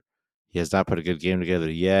starter. He has not put a good game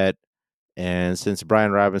together yet. And since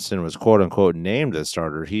Brian Robinson was quote unquote named the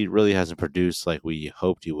starter, he really hasn't produced like we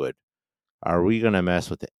hoped he would. Are we going to mess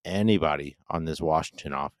with anybody on this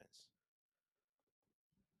Washington offense?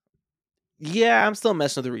 Yeah, I'm still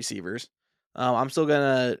messing with the receivers. I'm still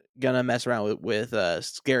gonna mess around with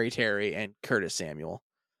Scary Terry and Curtis Samuel.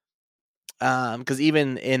 Because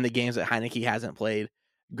even in the games that Heineke hasn't played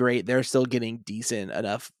great, they're still getting decent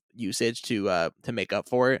enough usage to make up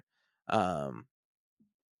for it. Granted,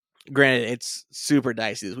 it's super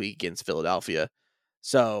dicey this week against Philadelphia,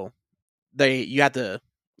 so you have to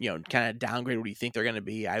kind of downgrade what you think they're going to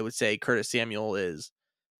be. I would say Curtis Samuel is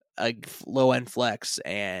a low end flex,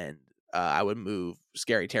 and I would move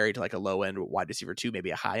Scary Terry to like a low end wide receiver 2, maybe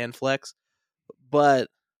a high end flex. But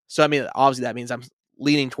so I mean, obviously that means I'm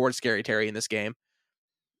leaning towards Scary Terry in this game.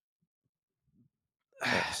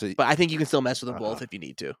 So, But I think you can still mess with them both if you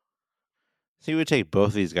need to. so you would take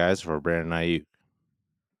both these guys for Brandon Ayuk.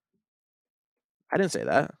 I didn't say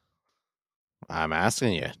that. I'm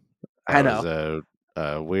asking you. I That was know.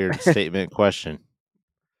 a weird statement question.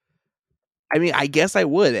 I mean, I guess I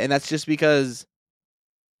would, and that's just because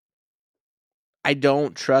I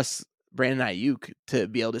don't trust Brandon Ayuk to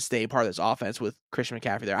be able to stay part of this offense with Christian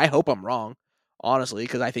McCaffrey there. I hope I'm wrong, honestly,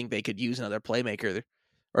 because I think they could use another playmaker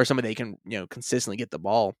or somebody they can consistently get the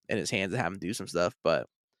ball in his hands and have him do some stuff. But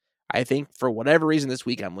I think for whatever reason this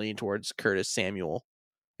week I'm leaning towards Curtis Samuel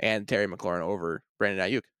and Terry McLaurin over Brandon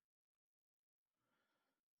Ayuk.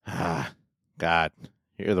 Ah, God,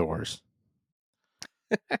 you're the worst.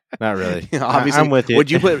 Not really. Obviously, I'm with you. would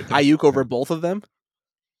you put Ayuk over both of them?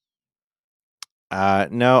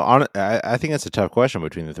 No, I think that's a tough question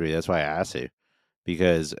between the three. That's why I asked you.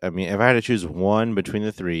 Because, I mean, if I had to choose one between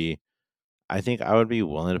the three, I think I would be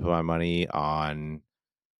willing to put my money on.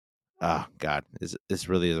 Oh, God, this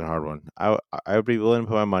really is a hard one. I would be willing to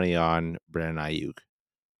put my money on Brandon Ayuk.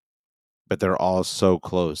 But they're all so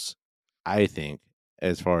close, I think,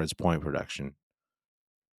 as far as point production.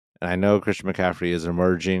 And I know Christian McCaffrey is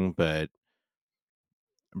emerging, but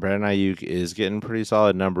Brandon Ayuk is getting pretty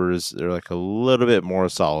solid numbers. They're like a little bit more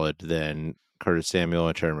solid than Curtis Samuel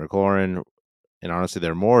and Terry McLaurin. And honestly,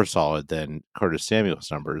 they're more solid than Curtis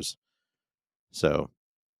Samuel's numbers. So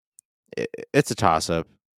it's a toss up.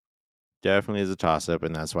 Definitely is a toss up.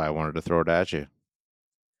 And that's why I wanted to throw it at you.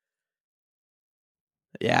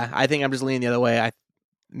 Yeah, I think I'm just leaning the other way.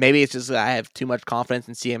 Maybe it's just that I have too much confidence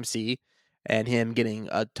in CMC and him getting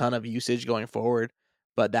a ton of usage going forward.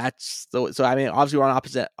 But that's so. I mean, obviously we're on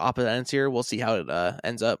opposite ends here. We'll see how it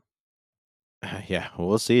ends up. Yeah,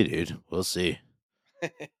 we'll see, dude. We'll see.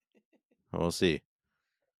 We'll see.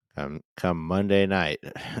 Come Monday night,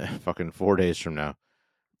 fucking 4 days from now.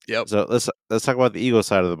 Yep. So let's talk about the Eagles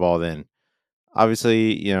side of the ball then.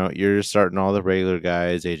 Obviously, you're starting all the regular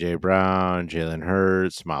guys: AJ Brown, Jalen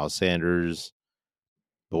Hurts, Miles Sanders.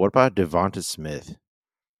 But what about Devonta Smith?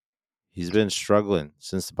 He's been struggling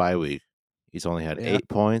since the bye week. He's only had Yeah. 8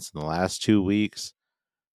 points in the last 2 weeks.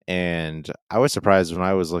 And I was surprised when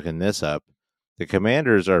I was looking this up. The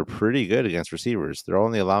Commanders are pretty good against receivers. They're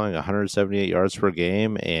only allowing 178 yards per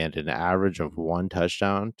game and an average of 1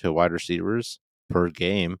 touchdown to wide receivers per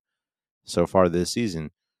game so far this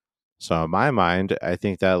season. So, in my mind, I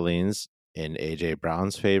think that leans in AJ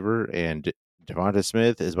Brown's favor. And Devonta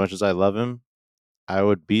Smith, as much as I love him, I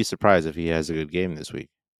would be surprised if he has a good game this week.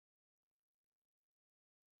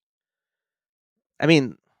 I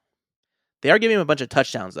mean, they are giving him a bunch of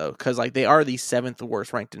touchdowns though, because like they are the 7th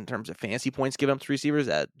worst ranked in terms of fantasy points given up to receivers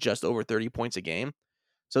at just over 30 points a game.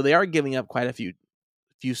 So they are giving up quite a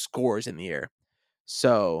few scores in the air.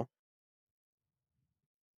 So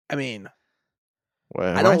I mean, Well,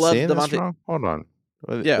 I am I don't love saying this Devontae. wrong? Hold on.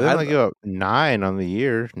 Well, Yeah, they only give up 9 on the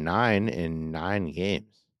year, 9 in 9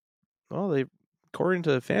 games. they according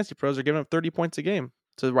to Fantasy Pros are giving up 30 points a game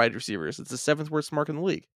to wide receivers. It's the 7th worst mark in the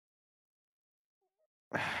league.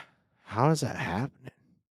 How is that happening?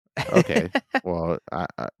 Okay. Well,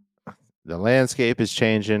 the landscape is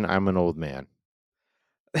changing. I'm an old man.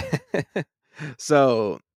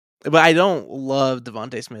 So, but I don't love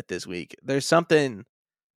Devontae Smith this week. There's something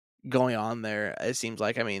going on there. It seems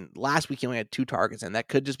like. I mean, last week he only had 2 targets, and that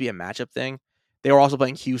could just be a matchup thing. They were also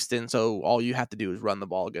playing Houston, so all you have to do is run the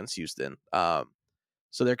ball against Houston.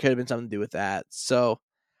 So there could have been something to do with that. So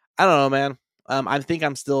I don't know, man. I think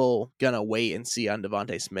I'm still gonna wait and see on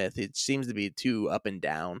Devontae Smith. It seems to be too up and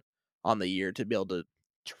down on the year to be able to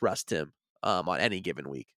trust him on any given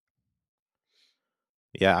week.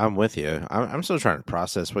 Yeah, I'm with you. I'm still trying to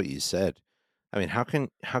process what you said. I mean, how can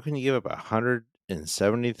you give up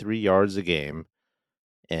 173 yards a game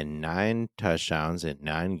and 9 touchdowns in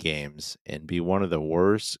 9 games and be one of the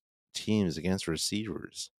worst teams against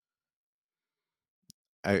receivers?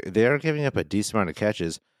 They are giving up a decent amount of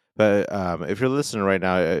catches, but if you're listening right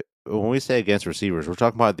now, when we say against receivers, we're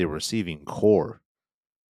talking about the receiving core,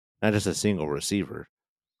 not just a single receiver.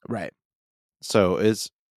 Right. So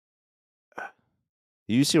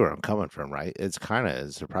you see where I'm coming from, right? It's kind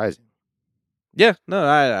of surprising. Yeah. No,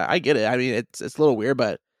 I get it. I mean, it's a little weird,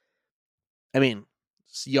 but I mean,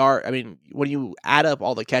 yard. I mean, when you add up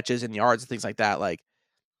all the catches and yards and things like that, like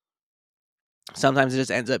sometimes it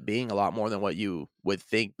just ends up being a lot more than what you would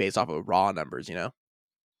think based off of raw numbers. You know.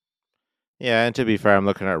 Yeah, and to be fair, I'm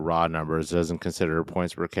looking at raw numbers. It doesn't consider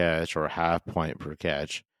points per catch or half point per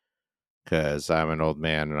catch because I'm an old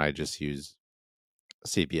man and I just use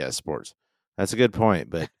CBS Sports. That's a good point,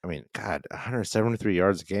 but I mean, God, 173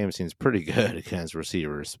 yards a game seems pretty good against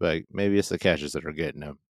receivers, but maybe it's the catches that are getting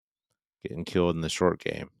killed in the short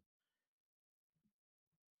game.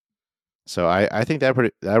 So I think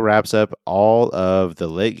that wraps up all of the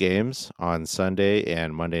late games on Sunday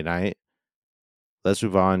and Monday night. Let's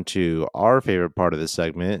move on to our favorite part of this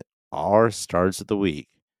segment, our starts of the week.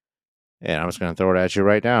 And I'm just going to throw it at you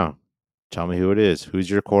right now. Tell me who it is. Who's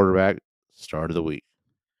your quarterback start of the week?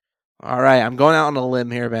 All right, I'm going out on a limb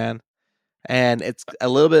here, man, and it's a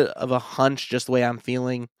little bit of a hunch, just the way I'm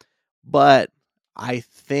feeling, but I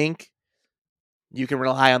think you can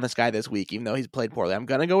rely on this guy this week, even though he's played poorly. I'm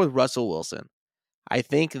gonna go with Russell Wilson. I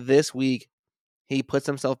think this week he puts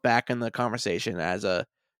himself back in the conversation as a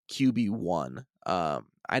QB1.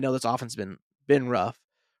 I know this offense been rough.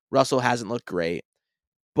 Russell hasn't looked great,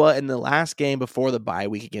 but in the last game before the bye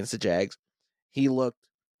week against the Jags, he looked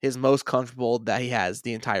his most comfortable that he has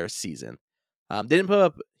the entire season. Didn't put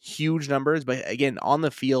up huge numbers, but again, on the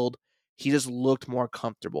field, he just looked more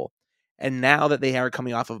comfortable. And now that they are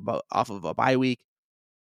coming off of a bye week,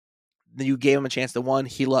 you gave him a chance to one.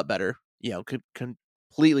 He looked better. You know, could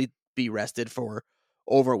completely be rested for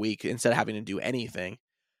over a week instead of having to do anything.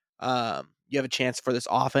 You have a chance for this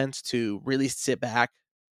offense to really sit back,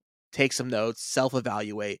 take some notes,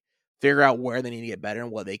 self-evaluate, figure out where they need to get better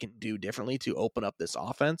and what they can do differently to open up this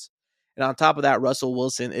offense. And on top of that, Russell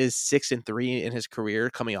Wilson is 6-3 in his career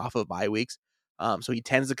coming off of bye weeks. So he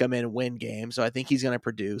tends to come in and win games. So I think he's going to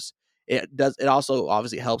produce. It also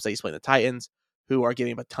obviously helps that he's playing the Titans, who are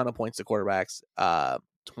giving him a ton of points to quarterbacks,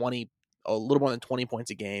 20, a little more than 20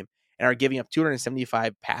 points a game. and are giving up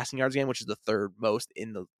 275 passing yards a game, which is the third most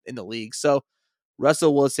in the league. So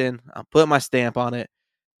Russell Wilson, I'm putting my stamp on it.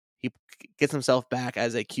 He gets himself back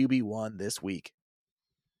as a QB1 this week.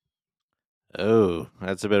 Oh,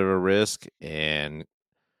 that's a bit of a risk, and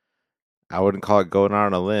I wouldn't call it going out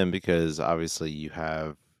on a limb because obviously you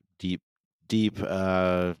have deep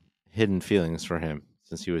hidden feelings for him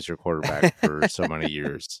since he was your quarterback for so many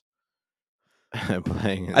years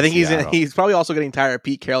playing in I think Seattle. he's probably also getting tired of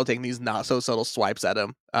Pete Carroll taking these not so subtle swipes at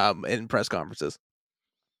him in press conferences.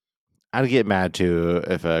 I'd get mad too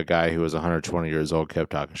if a guy who was 120 years old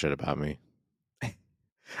kept talking shit about me.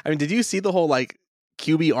 I mean, did you see the whole like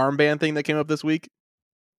QB armband thing that came up this week?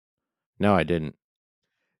 No, I didn't.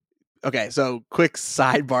 Okay, so quick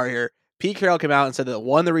sidebar here. Pete Carroll came out and said that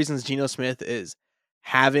one of the reasons Geno Smith is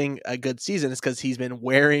having a good season is because he's been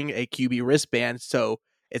wearing a QB wristband, so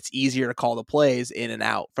it's easier to call the plays in and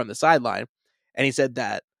out from the sideline. And he said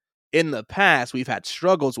that in the past, we've had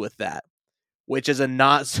struggles with that, which is a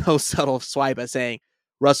not so subtle swipe as saying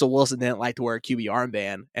Russell Wilson didn't like to wear a QB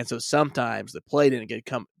armband, and so sometimes the play didn't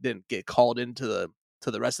get called into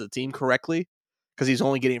the rest of the team correctly because he's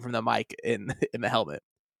only getting it from the mic in the helmet.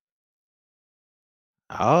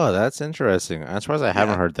 Oh, that's interesting. I'm surprised I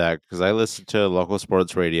haven't heard that because I listen to local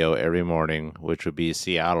sports radio every morning, which would be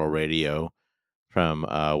Seattle radio from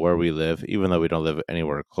where we live, even though we don't live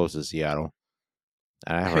anywhere close to Seattle.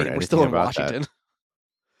 And I haven't heard we're anything still in about Washington.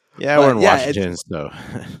 that. Yeah, But we're in yeah, Washington, so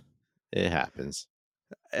it happens.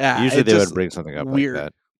 Yeah, Usually it's they would just bring something up weird. like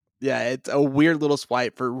that. Yeah, it's a weird little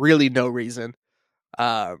swipe for really no reason.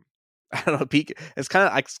 I don't know. Pete, it's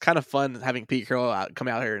kind of fun having Pete Carroll come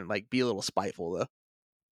out here and like be a little spiteful though.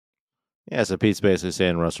 Yeah, so Pete's basically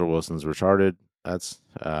saying Russell Wilson's retarded. That's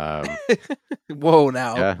Whoa,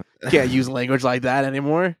 now yeah, can't use language like that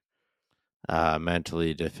anymore.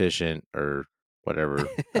 mentally deficient or whatever.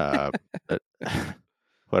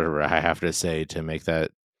 Whatever I have to say to make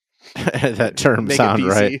that that term Make sound it PC.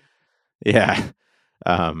 right. Yeah.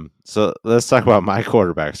 So let's talk about my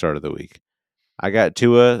quarterback start of the week. I got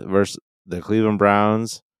Tua versus the Cleveland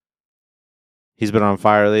Browns. He's been on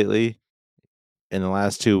fire lately. In the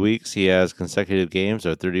last 2 weeks, he has consecutive games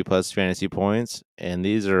of 30-plus fantasy points, and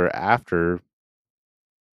these are after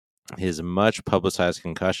his much publicized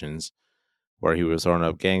concussions, where he was throwing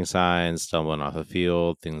up gang signs, stumbling off the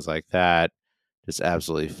field, things like that. Just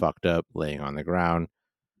absolutely fucked up, laying on the ground.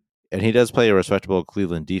 And he does play a respectable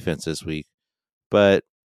Cleveland defense this week, but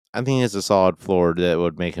I think he has a solid floor that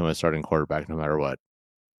would make him a starting quarterback no matter what.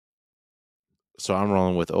 So I'm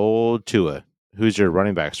rolling with old Tua. Who's your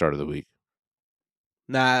running back start of the week?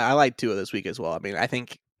 Nah, I like Tua this week as well. I mean, I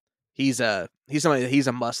think he's a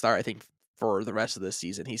must start. I think for the rest of this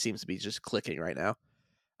season, he seems to be just clicking right now.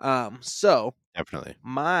 So Definitely.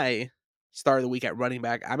 my start of the week at running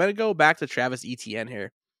back, I'm gonna go back to Travis Etienne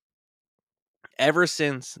here. Ever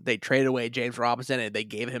since they traded away James Robinson and they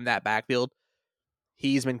gave him that backfield,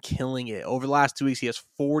 he's been killing it. Over the last 2 weeks, he has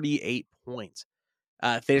 48 points,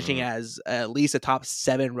 finishing as at least a top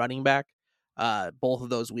 7 running back both of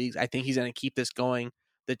those weeks. I think he's going to keep this going.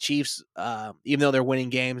 The Chiefs, even though they're winning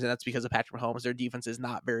games, and that's because of Patrick Mahomes, their defense is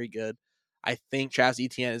not very good. I think Travis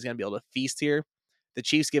Etienne is going to be able to feast here. The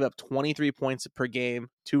Chiefs give up 23 points per game,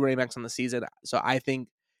 2 running backs on the season. So I think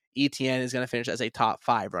Etienne is going to finish as a top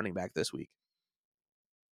 5 running back this week.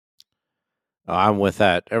 Oh, I'm with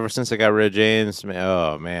that. Ever since I got rid of James,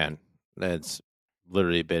 oh man, that's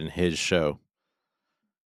literally been his show.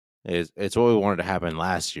 It's what we wanted to happen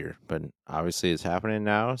last year, but obviously it's happening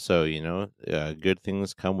now. So good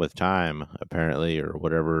things come with time, apparently, or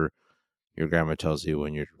whatever your grandma tells you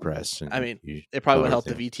when you're depressed. And I mean, it probably would help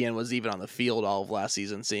if Etienne was even on the field all of last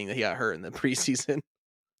season, seeing that he got hurt in the preseason.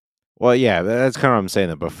 Well, yeah, that's kind of what I'm saying.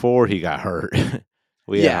 That before he got hurt,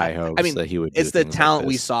 we had high hopes that he would. It's the talent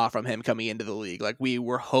we saw from him coming into the league. Like we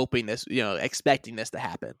were hoping this, expecting this to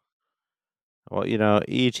happen. Well,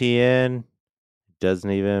 ETN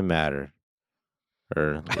doesn't even matter,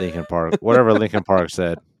 or Lincoln Park, whatever Lincoln Park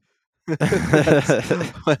said.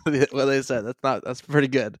 What they said. That's pretty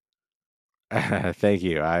good. Thank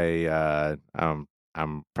you. I'm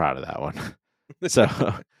proud of that one. So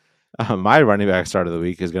my running back start of the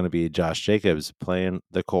week is going to be Josh Jacobs playing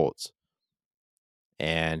the Colts.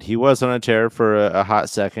 And he was on a tear for a hot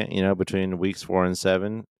second, between weeks 4 and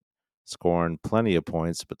 7, scoring plenty of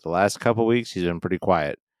points. But the last couple weeks, he's been pretty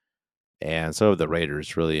quiet. And so have the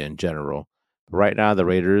Raiders, really, in general. But right now, the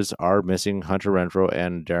Raiders are missing Hunter Renfrow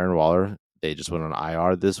and Darren Waller. They just went on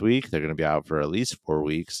IR this week. They're going to be out for at least 4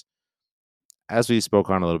 weeks, as we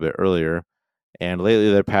spoke on a little bit earlier. And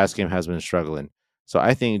lately, their pass game has been struggling. So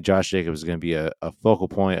I think Josh Jacobs is going to be a focal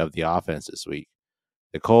point of the offense this week.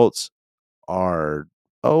 The Colts are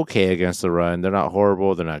okay against the run. They're not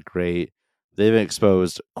horrible. They're not great. They've been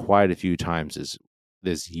exposed quite a few times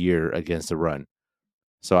this year against the run.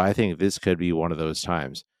 So I think this could be one of those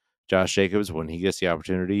times. Josh Jacobs, when he gets the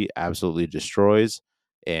opportunity, absolutely destroys.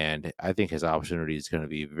 And I think his opportunity is going to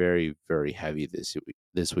be very, very heavy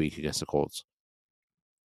this week against the Colts.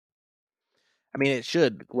 I mean, it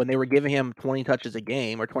should. When they were giving him 20 touches a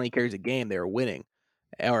game or 20 carries a game, they were winning,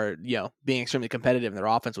 or being extremely competitive. And their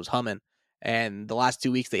offense was humming. And the last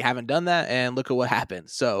 2 weeks they haven't done that, and look at what happened.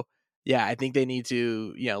 So yeah, I think they need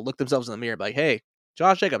to look themselves in the mirror, like, hey,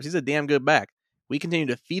 Josh Jacobs, he's a damn good back. We continue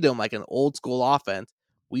to feed him like an old school offense.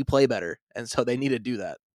 We play better, and so they need to do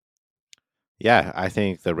that. Yeah, I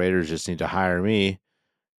think the Raiders just need to hire me.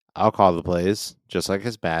 I'll call the plays, just like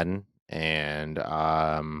it's Madden, and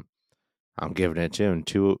I'm giving it to him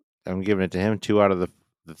two. I'm giving it to him 2 out of the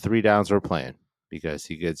 3 downs we're playing because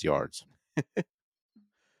he gets yards.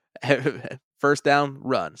 First down,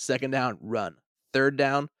 run. Second down, run. Third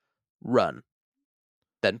down, run.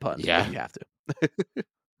 Then punt if Yeah, you have to.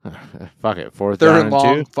 fuck it. Fourth Third down and and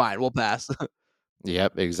long, 2. fine, we'll pass.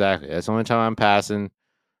 Yep, exactly. That's the only time I'm passing.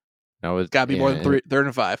 No, Got to be more than third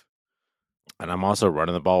and 5. and I'm also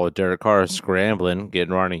running the ball with Derek Carr, scrambling,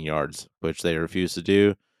 getting running yards, which they refuse to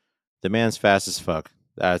do. The man's fast as fuck.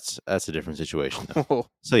 That's a different situation, though.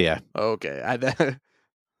 So yeah, Okay, that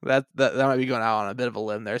might be going out on a bit of a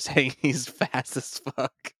limb there, saying he's fast as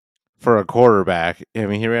fuck. for a quarterback, I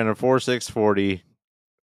mean, he ran a 4.6 40.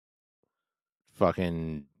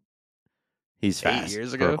 Fucking, he's 8 fast years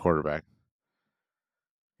for ago. a quarterback.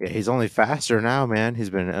 Yeah, he's only faster now, man. He's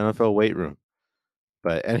been in an NFL weight room.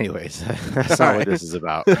 But anyways, that's not what this is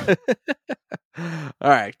about. All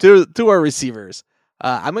right, to our receivers.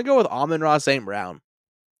 I'm gonna go with Amon-Ra St. Brown.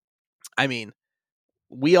 I mean,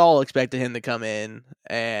 we all expected him to come in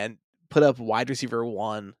and put up wide receiver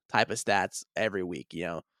 1 type of stats every week.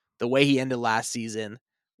 The way he ended last season,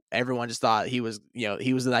 everyone just thought he was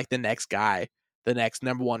like the next guy, the next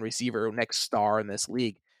number 1 receiver, next star in this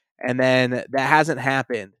league. And then that hasn't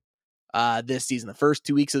happened this season. The first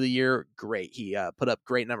 2 weeks of the year, great. He put up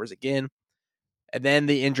great numbers again. And then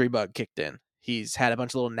the injury bug kicked in. He's had a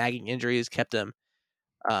bunch of little nagging injuries, kept him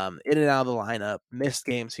in and out of the lineup, missed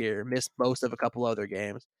games here, missed most of a couple other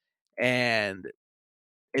games. And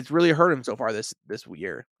it's really hurt him so far this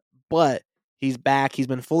year. But he's back. He's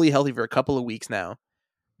been fully healthy for a couple of weeks now.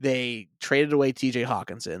 They traded away TJ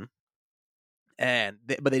Hawkinson,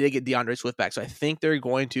 but they did get DeAndre Swift back. So I think they're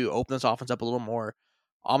going to open this offense up a little more.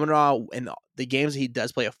 Amon-Ra, in the games he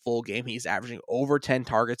does play a full game, he's averaging over 10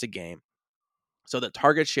 targets a game. So the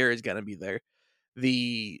target share is going to be there.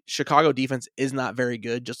 The Chicago defense is not very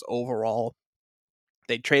good, just overall.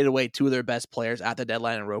 They traded away 2 of their best players at the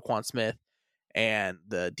deadline in Roquan Smith and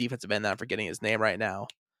the defensive end that I'm forgetting his name right now.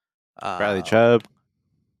 Bradley Chubb.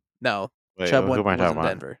 No, Wait, Chubb who am I was talking in about?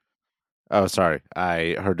 Denver. Oh, sorry.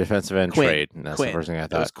 I heard defensive end trade, and that's the first thing I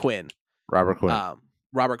thought. It was Quinn. Robert Quinn.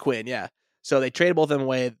 Robert Quinn, yeah. So they traded both of them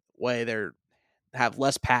away. They have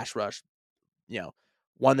less pass rush.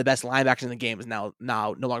 One of the best linebackers in the game is now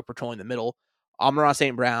no longer patrolling the middle. Amon-Ra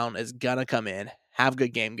St. Brown is gonna come in, have a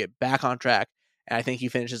good game, get back on track, and I think he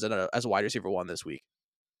finishes as a wide receiver 1 this week.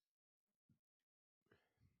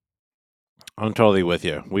 I'm totally with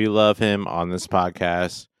you. We love him on this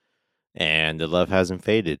podcast, and the love hasn't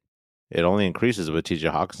faded. It only increases with TJ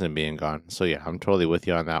Hawkinson being gone. So yeah, I'm totally with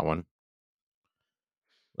you on that one.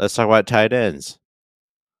 Let's talk about tight ends.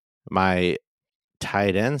 My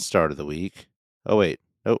tight end start of the week. Oh wait,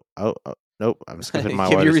 nope. Nope. I'm skipping my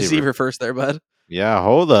Give wide your receiver. receiver first, there, bud. Yeah,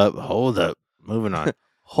 hold up. Moving on.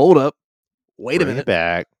 Hold up. Wait Bring a minute. it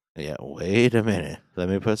back. Yeah, wait a minute. Let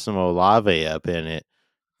me put some Olave up in it,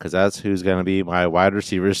 because that's who's going to be my wide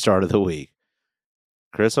receiver start of the week.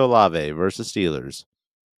 Chris Olave versus Steelers.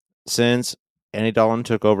 Since Andy Dalton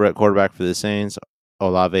took over at quarterback for the Saints,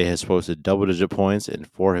 Olave has posted double-digit points in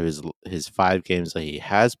 4 of his 5 games that he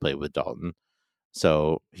has played with Dalton.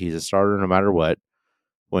 So he's a starter no matter what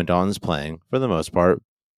when Dalton's playing, for the most part.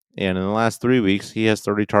 And in the last 3 weeks, he has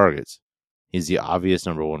 30 targets. He's the obvious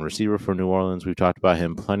number 1 receiver for New Orleans. We've talked about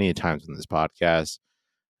him plenty of times on this podcast.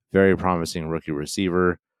 Very promising rookie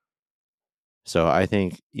receiver. So I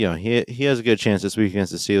think, he has a good chance this week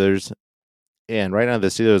against the Steelers. And right now the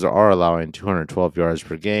Steelers are allowing 212 yards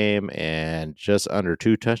per game and just under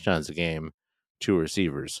 2 touchdowns a game to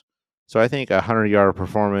receivers. So I think a 100-yard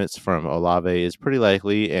performance from Olave is pretty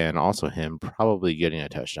likely, and also him probably getting a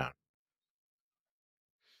touchdown.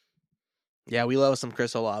 Yeah, we love some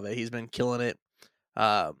Chris Olave. He's been killing it.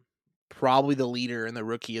 Probably the leader in the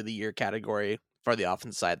rookie of the year category for the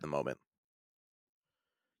offense side at the moment.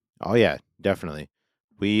 Oh, yeah, definitely.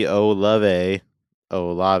 We Olave.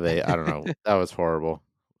 Olave. I don't know. That was horrible.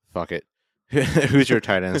 Fuck it. Who's your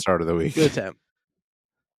tight end start of the week? Good attempt.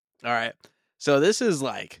 All right. So this is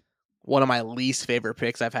like one of my least favorite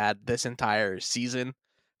picks I've had this entire season.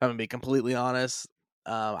 I'm going to be completely honest.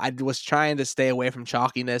 I was trying to stay away from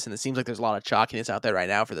chalkiness, and it seems like there's a lot of chalkiness out there right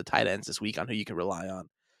now for the tight ends this week on who you can rely on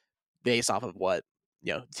based off of what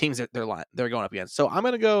teams that they're going up against. So I'm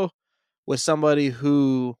going to go with somebody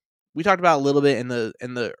who we talked about a little bit in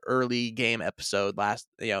the early game episode last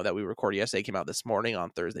that we recorded yesterday, came out this morning on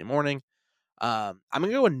Thursday morning. I'm going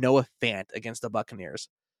to go with Noah Fant against the Buccaneers.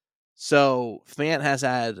 So Fant has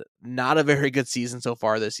had not a very good season so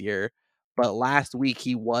far this year, but last week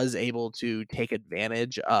he was able to take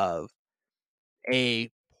advantage of a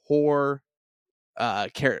poor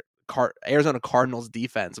Arizona Cardinals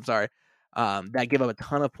defense. I'm sorry, that gave up a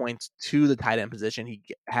ton of points to the tight end position. He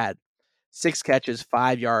had 6 catches,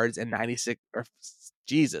 5 yards, and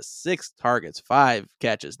 6 targets, 5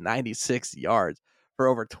 catches, 96 yards for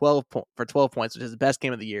over 12 points, which is the best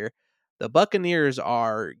game of the year. The Buccaneers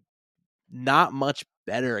are not much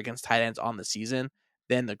better against tight ends on the season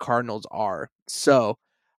than the Cardinals are. So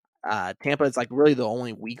Tampa is like really the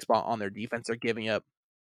only weak spot on their defense. They're giving up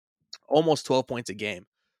almost 12 points a game.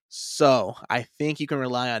 So I think you can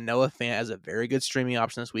rely on Noah Fant as a very good streaming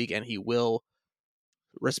option this week, and he will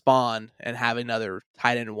respond and have another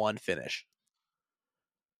tight end 1 finish.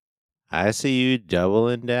 I see you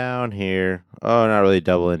doubling down here. Oh, not really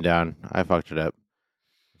doubling down. I fucked it up.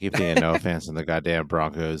 Keep thinking Noah Fant's in the goddamn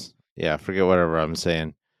Broncos. Yeah, forget whatever I'm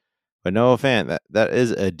saying. But Noah Fant, that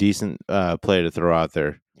is a decent play to throw out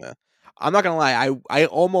there. Yeah. I'm not gonna lie, I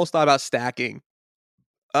almost thought about stacking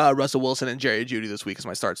Russell Wilson and Jerry Jeudy this week as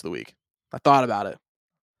my starts of the week. I thought about it.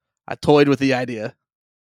 I toyed with the idea.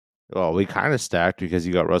 Well, we kind of stacked because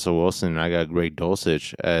you got Russell Wilson and I got Greg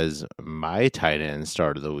Dulcich as my tight end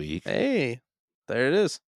start of the week. Hey, there it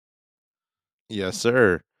is. Yes,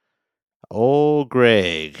 sir. Old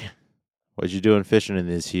Greg. What you doing fishing in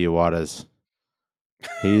these Hiawatas?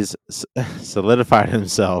 He's solidified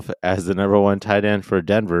himself as the number 1 tight end for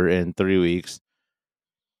Denver in 3 weeks.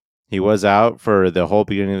 He was out for the whole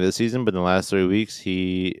beginning of the season, but in the last 3 weeks,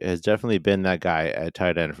 he has definitely been that guy at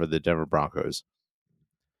tight end for the Denver Broncos.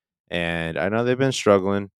 And I know they've been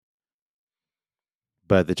struggling,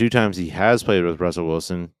 but the 2 times he has played with Russell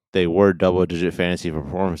Wilson, they were double-digit fantasy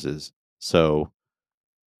performances. So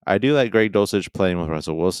I do like Greg Dulcich playing with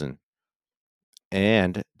Russell Wilson.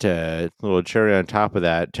 And to a little cherry on top of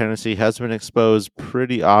that, Tennessee has been exposed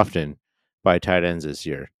pretty often by tight ends this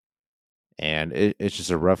year. And it's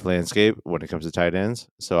just a rough landscape when it comes to tight ends.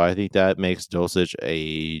 So I think that makes Dulcich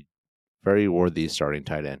a very worthy starting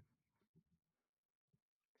tight end.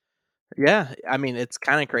 Yeah, I mean, it's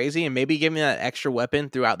kind of crazy, and maybe giving that extra weapon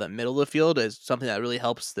throughout the middle of the field is something that really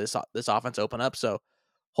helps this offense open up. So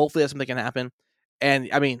hopefully that's something can happen. And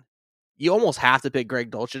I mean, you almost have to pick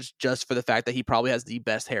Greg Dulcich just for the fact that he probably has the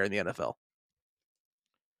best hair in the NFL.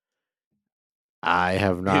 I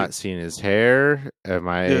have not seen his hair. Do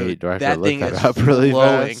I have that to look thing that is up really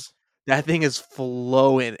flowing. fast? That thing is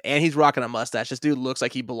flowing, and he's rocking a mustache. This dude looks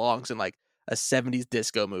like he belongs in like a 70s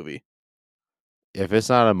disco movie. If it's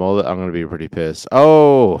not a mullet, I'm going to be pretty pissed.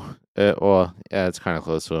 Oh, well, yeah, it's kind of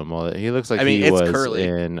close to a mullet. He looks like he was curly.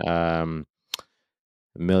 in Milli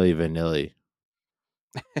Vanilli.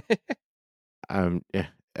 Yeah,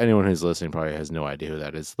 anyone who's listening probably has no idea who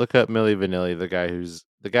that is. Look up Milli Vanilli,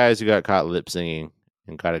 the guys who got caught lip singing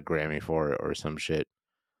and got a Grammy for it or some shit.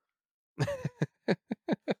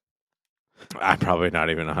 I'm probably not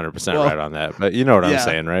even 100% right on that, but you know what I'm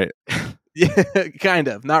saying, right? Yeah, kind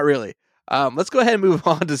of. Not really. Let's go ahead and move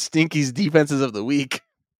on to Stinky's defenses of the week.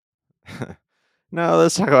 No,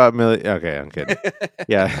 let's talk about Millie. Okay, I'm kidding.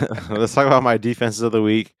 Yeah, let's talk about my defenses of the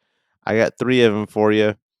week. I got 3 of them for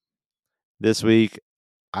you this week.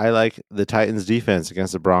 I like the Titans defense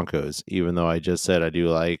against the Broncos, even though I just said I do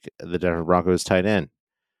like the Denver Broncos tight end.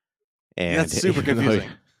 And that's super confusing.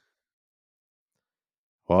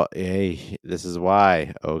 Well, hey, this is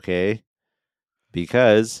why, okay?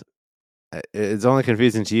 Because it's only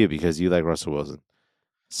confusing to you because you like Russell Wilson.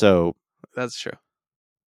 So that's true.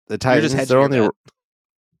 The Titans, they're only. Well,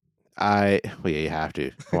 yeah, you have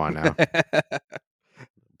to. Come on now.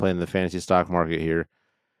 Playing the fantasy stock market here.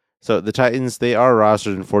 So the Titans, they are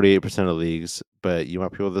rostered in 48% of leagues, but you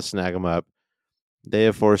might be able to snag them up. They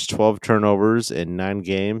have forced 12 turnovers in 9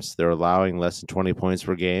 games. They're allowing less than 20 points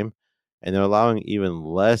per game, and they're allowing even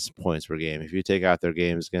less points per game if you take out their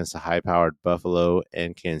games against the high-powered Buffalo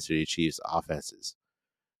and Kansas City Chiefs offenses.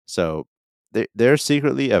 So they're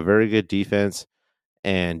secretly a very good defense,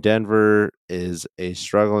 And Denver is a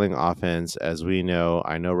struggling offense, as we know.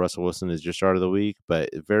 I know Russell Wilson is your start of the week, but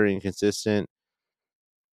very inconsistent.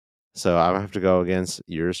 So I have to go against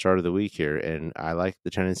your start of the week here, and I like the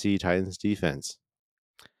Tennessee Titans defense.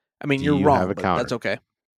 I mean, Do you're you have wrong, a but that's counter? okay.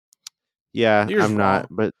 Yeah, You're just I'm not,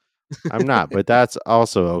 wrong. but that's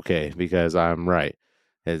also okay because I'm right.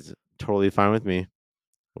 It's totally fine with me.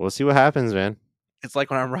 We'll see what happens, man. It's like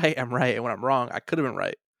when I'm right, I'm right, and when I'm wrong, I could have been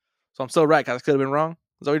right. So I'm still right because I could have been wrong.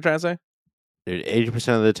 Is that what you're trying to say? Dude,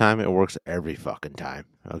 80% of the time, it works every fucking time.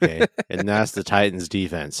 Okay. And that's the Titans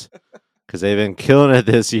defense because they've been killing it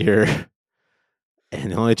this year.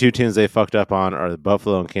 And the only two teams they fucked up on are the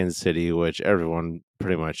Buffalo and Kansas City, which everyone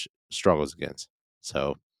pretty much struggles against.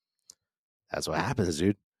 So that's what happens,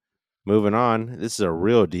 dude. Moving on. This is a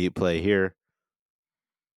real deep play here.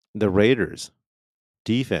 The Raiders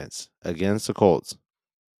defense against the Colts.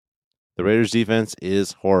 The Raiders defense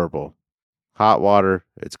is horrible. Hot water,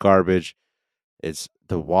 it's garbage. It's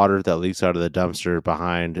the water that leaks out of the dumpster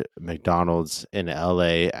behind McDonald's in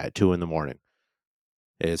LA at 2 in the morning.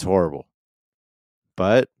 It is horrible.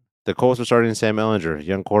 But the Colts are starting Sam Ellinger,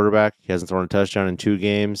 young quarterback. He hasn't thrown a touchdown in 2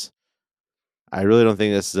 games. I really don't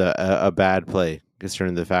think this is a bad play,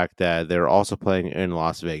 considering the fact that they're also playing in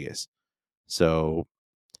Las Vegas. So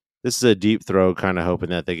this is a deep throw, kind of hoping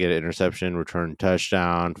that they get an interception, return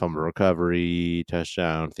touchdown, fumble recovery,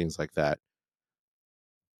 touchdown, things like that.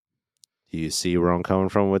 Do you see where I'm coming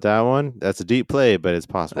from with that one? That's a deep play, but it's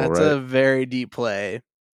possible, That's right? a very deep play.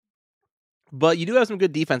 But you do have some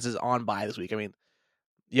good defenses on bye this week. I mean,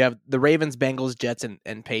 you have the Ravens, Bengals, Jets,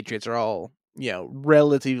 and Patriots are all,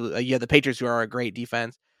 relatively. You have the Patriots, who are a great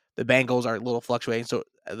defense. The Bengals are a little fluctuating. So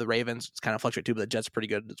the Ravens kind of fluctuate too, but the Jets are pretty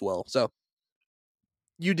good as well. So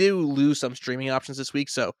you do lose some streaming options this week.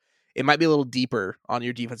 So it might be a little deeper on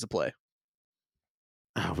your defensive play.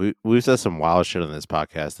 We've said some wild shit on this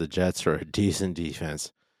podcast. The Jets are a decent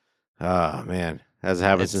defense. Oh man, hasn't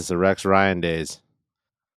happened since It's the Rex Ryan days.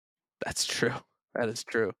 That's true. That is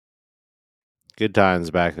true. Good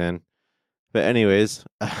times back then. But anyways,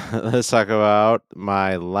 let's talk about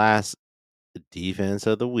my last defense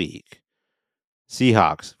of the week.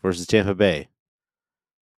 Seahawks versus Tampa Bay.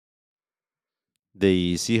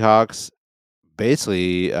 The Seahawks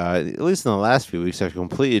basically, at least in the last few weeks, have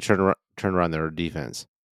completely turned around their defense.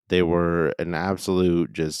 They were an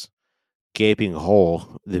absolute just gaping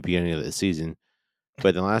hole at the beginning of the season. But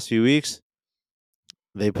in the last few weeks,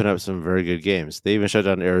 they put up some very good games. They even shut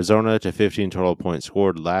down Arizona to 15 total points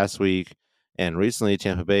scored last week. And recently,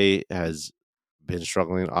 Tampa Bay has been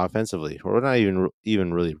struggling offensively, or not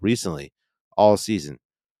even really recently, all season.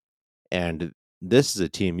 And this is a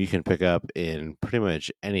team you can pick up in pretty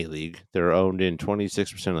much any league. They're owned in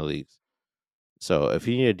 26% of leagues. So if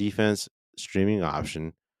you need a defense streaming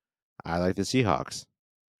option, I like the Seahawks.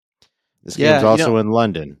 This game's Yeah, also in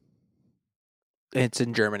London. it's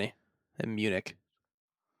in Germany, in Munich.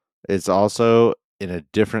 It's also in a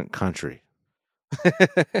different country.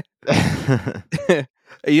 The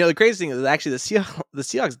crazy thing is actually the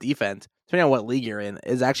Seahawks defense, depending on what league you're in,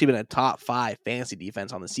 has actually been a top 5 fantasy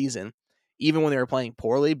defense on the season, even when they were playing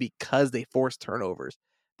poorly because they forced turnovers.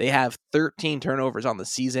 They have 13 turnovers on the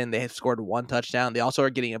season. They have scored 1 touchdown. They also are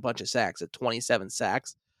getting a bunch of sacks, at 27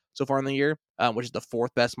 sacks so far in the year, which is the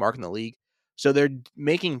 4th best mark in the league. So they're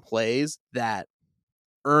making plays that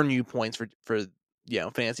earn you points for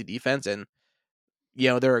fantasy defense, and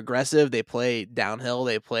they're aggressive. They play downhill.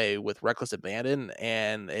 They play with reckless abandon,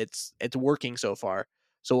 and it's working so far.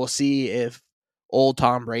 So we'll see if old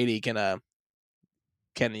Tom Brady can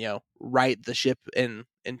right the ship in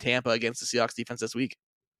Tampa against the Seahawks defense this week.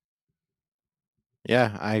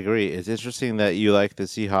 Yeah, I agree. It's interesting that you like the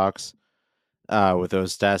Seahawks with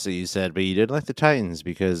those stats that you said, but you didn't like the Titans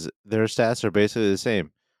because their stats are basically the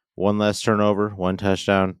same. 1 less turnover, 1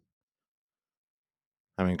 touchdown.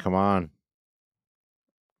 I mean, come on.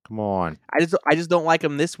 Come on. I just don't like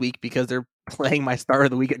them this week because they're playing my start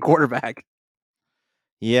of the week at quarterback.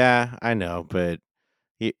 Yeah, I know, but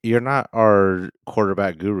you're not our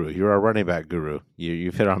quarterback guru. You're our running back guru.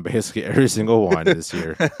 You've hit on basically every single one this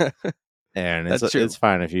year, and That's true. it's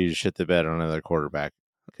fine if you shit the bed on another quarterback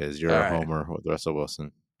because you're All a right. homer with Russell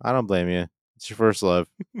Wilson. I don't blame you. It's your first love.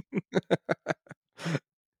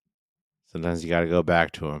 Sometimes you got to go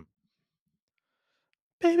back to him.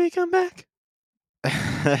 Baby, come back.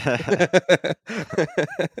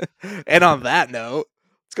 And on that note,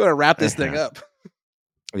 let's go and wrap this thing up.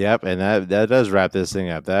 Yep, and that does wrap this thing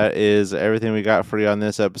up. That is everything we got for you on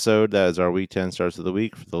this episode. That is our Week 10 starts of the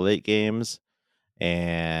week for the late games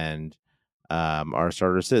and our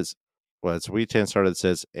starter sits. Well, it's Week 10 started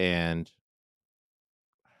sits, and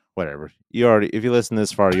whatever. If you listen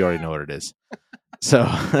this far, you already know what it is. So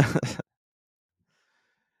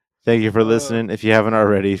thank you for listening. If you haven't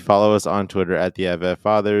already, follow us on Twitter at the FF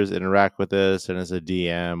Fathers. Interact with us, send us a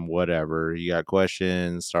DM, whatever. You got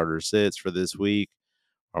questions, starter sits for this week.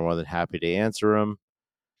 We're more than happy to answer them.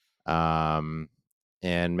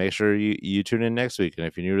 And make sure you tune in next week. And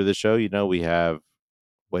if you're new to the show, we have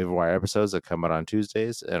waiver wire episodes that come out on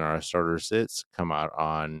Tuesdays, and our starter sits come out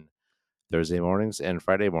on Thursday mornings and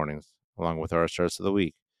Friday mornings, along with our starts of the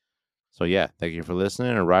week. So yeah, thank you for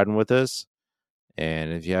listening and riding with us.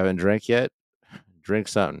 And if you haven't drank yet, drink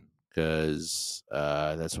something, because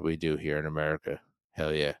that's what we do here in America.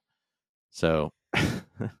 Hell yeah. So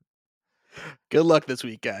good luck this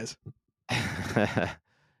week, guys.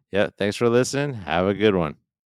 yeah, thanks for listening. Have a good one.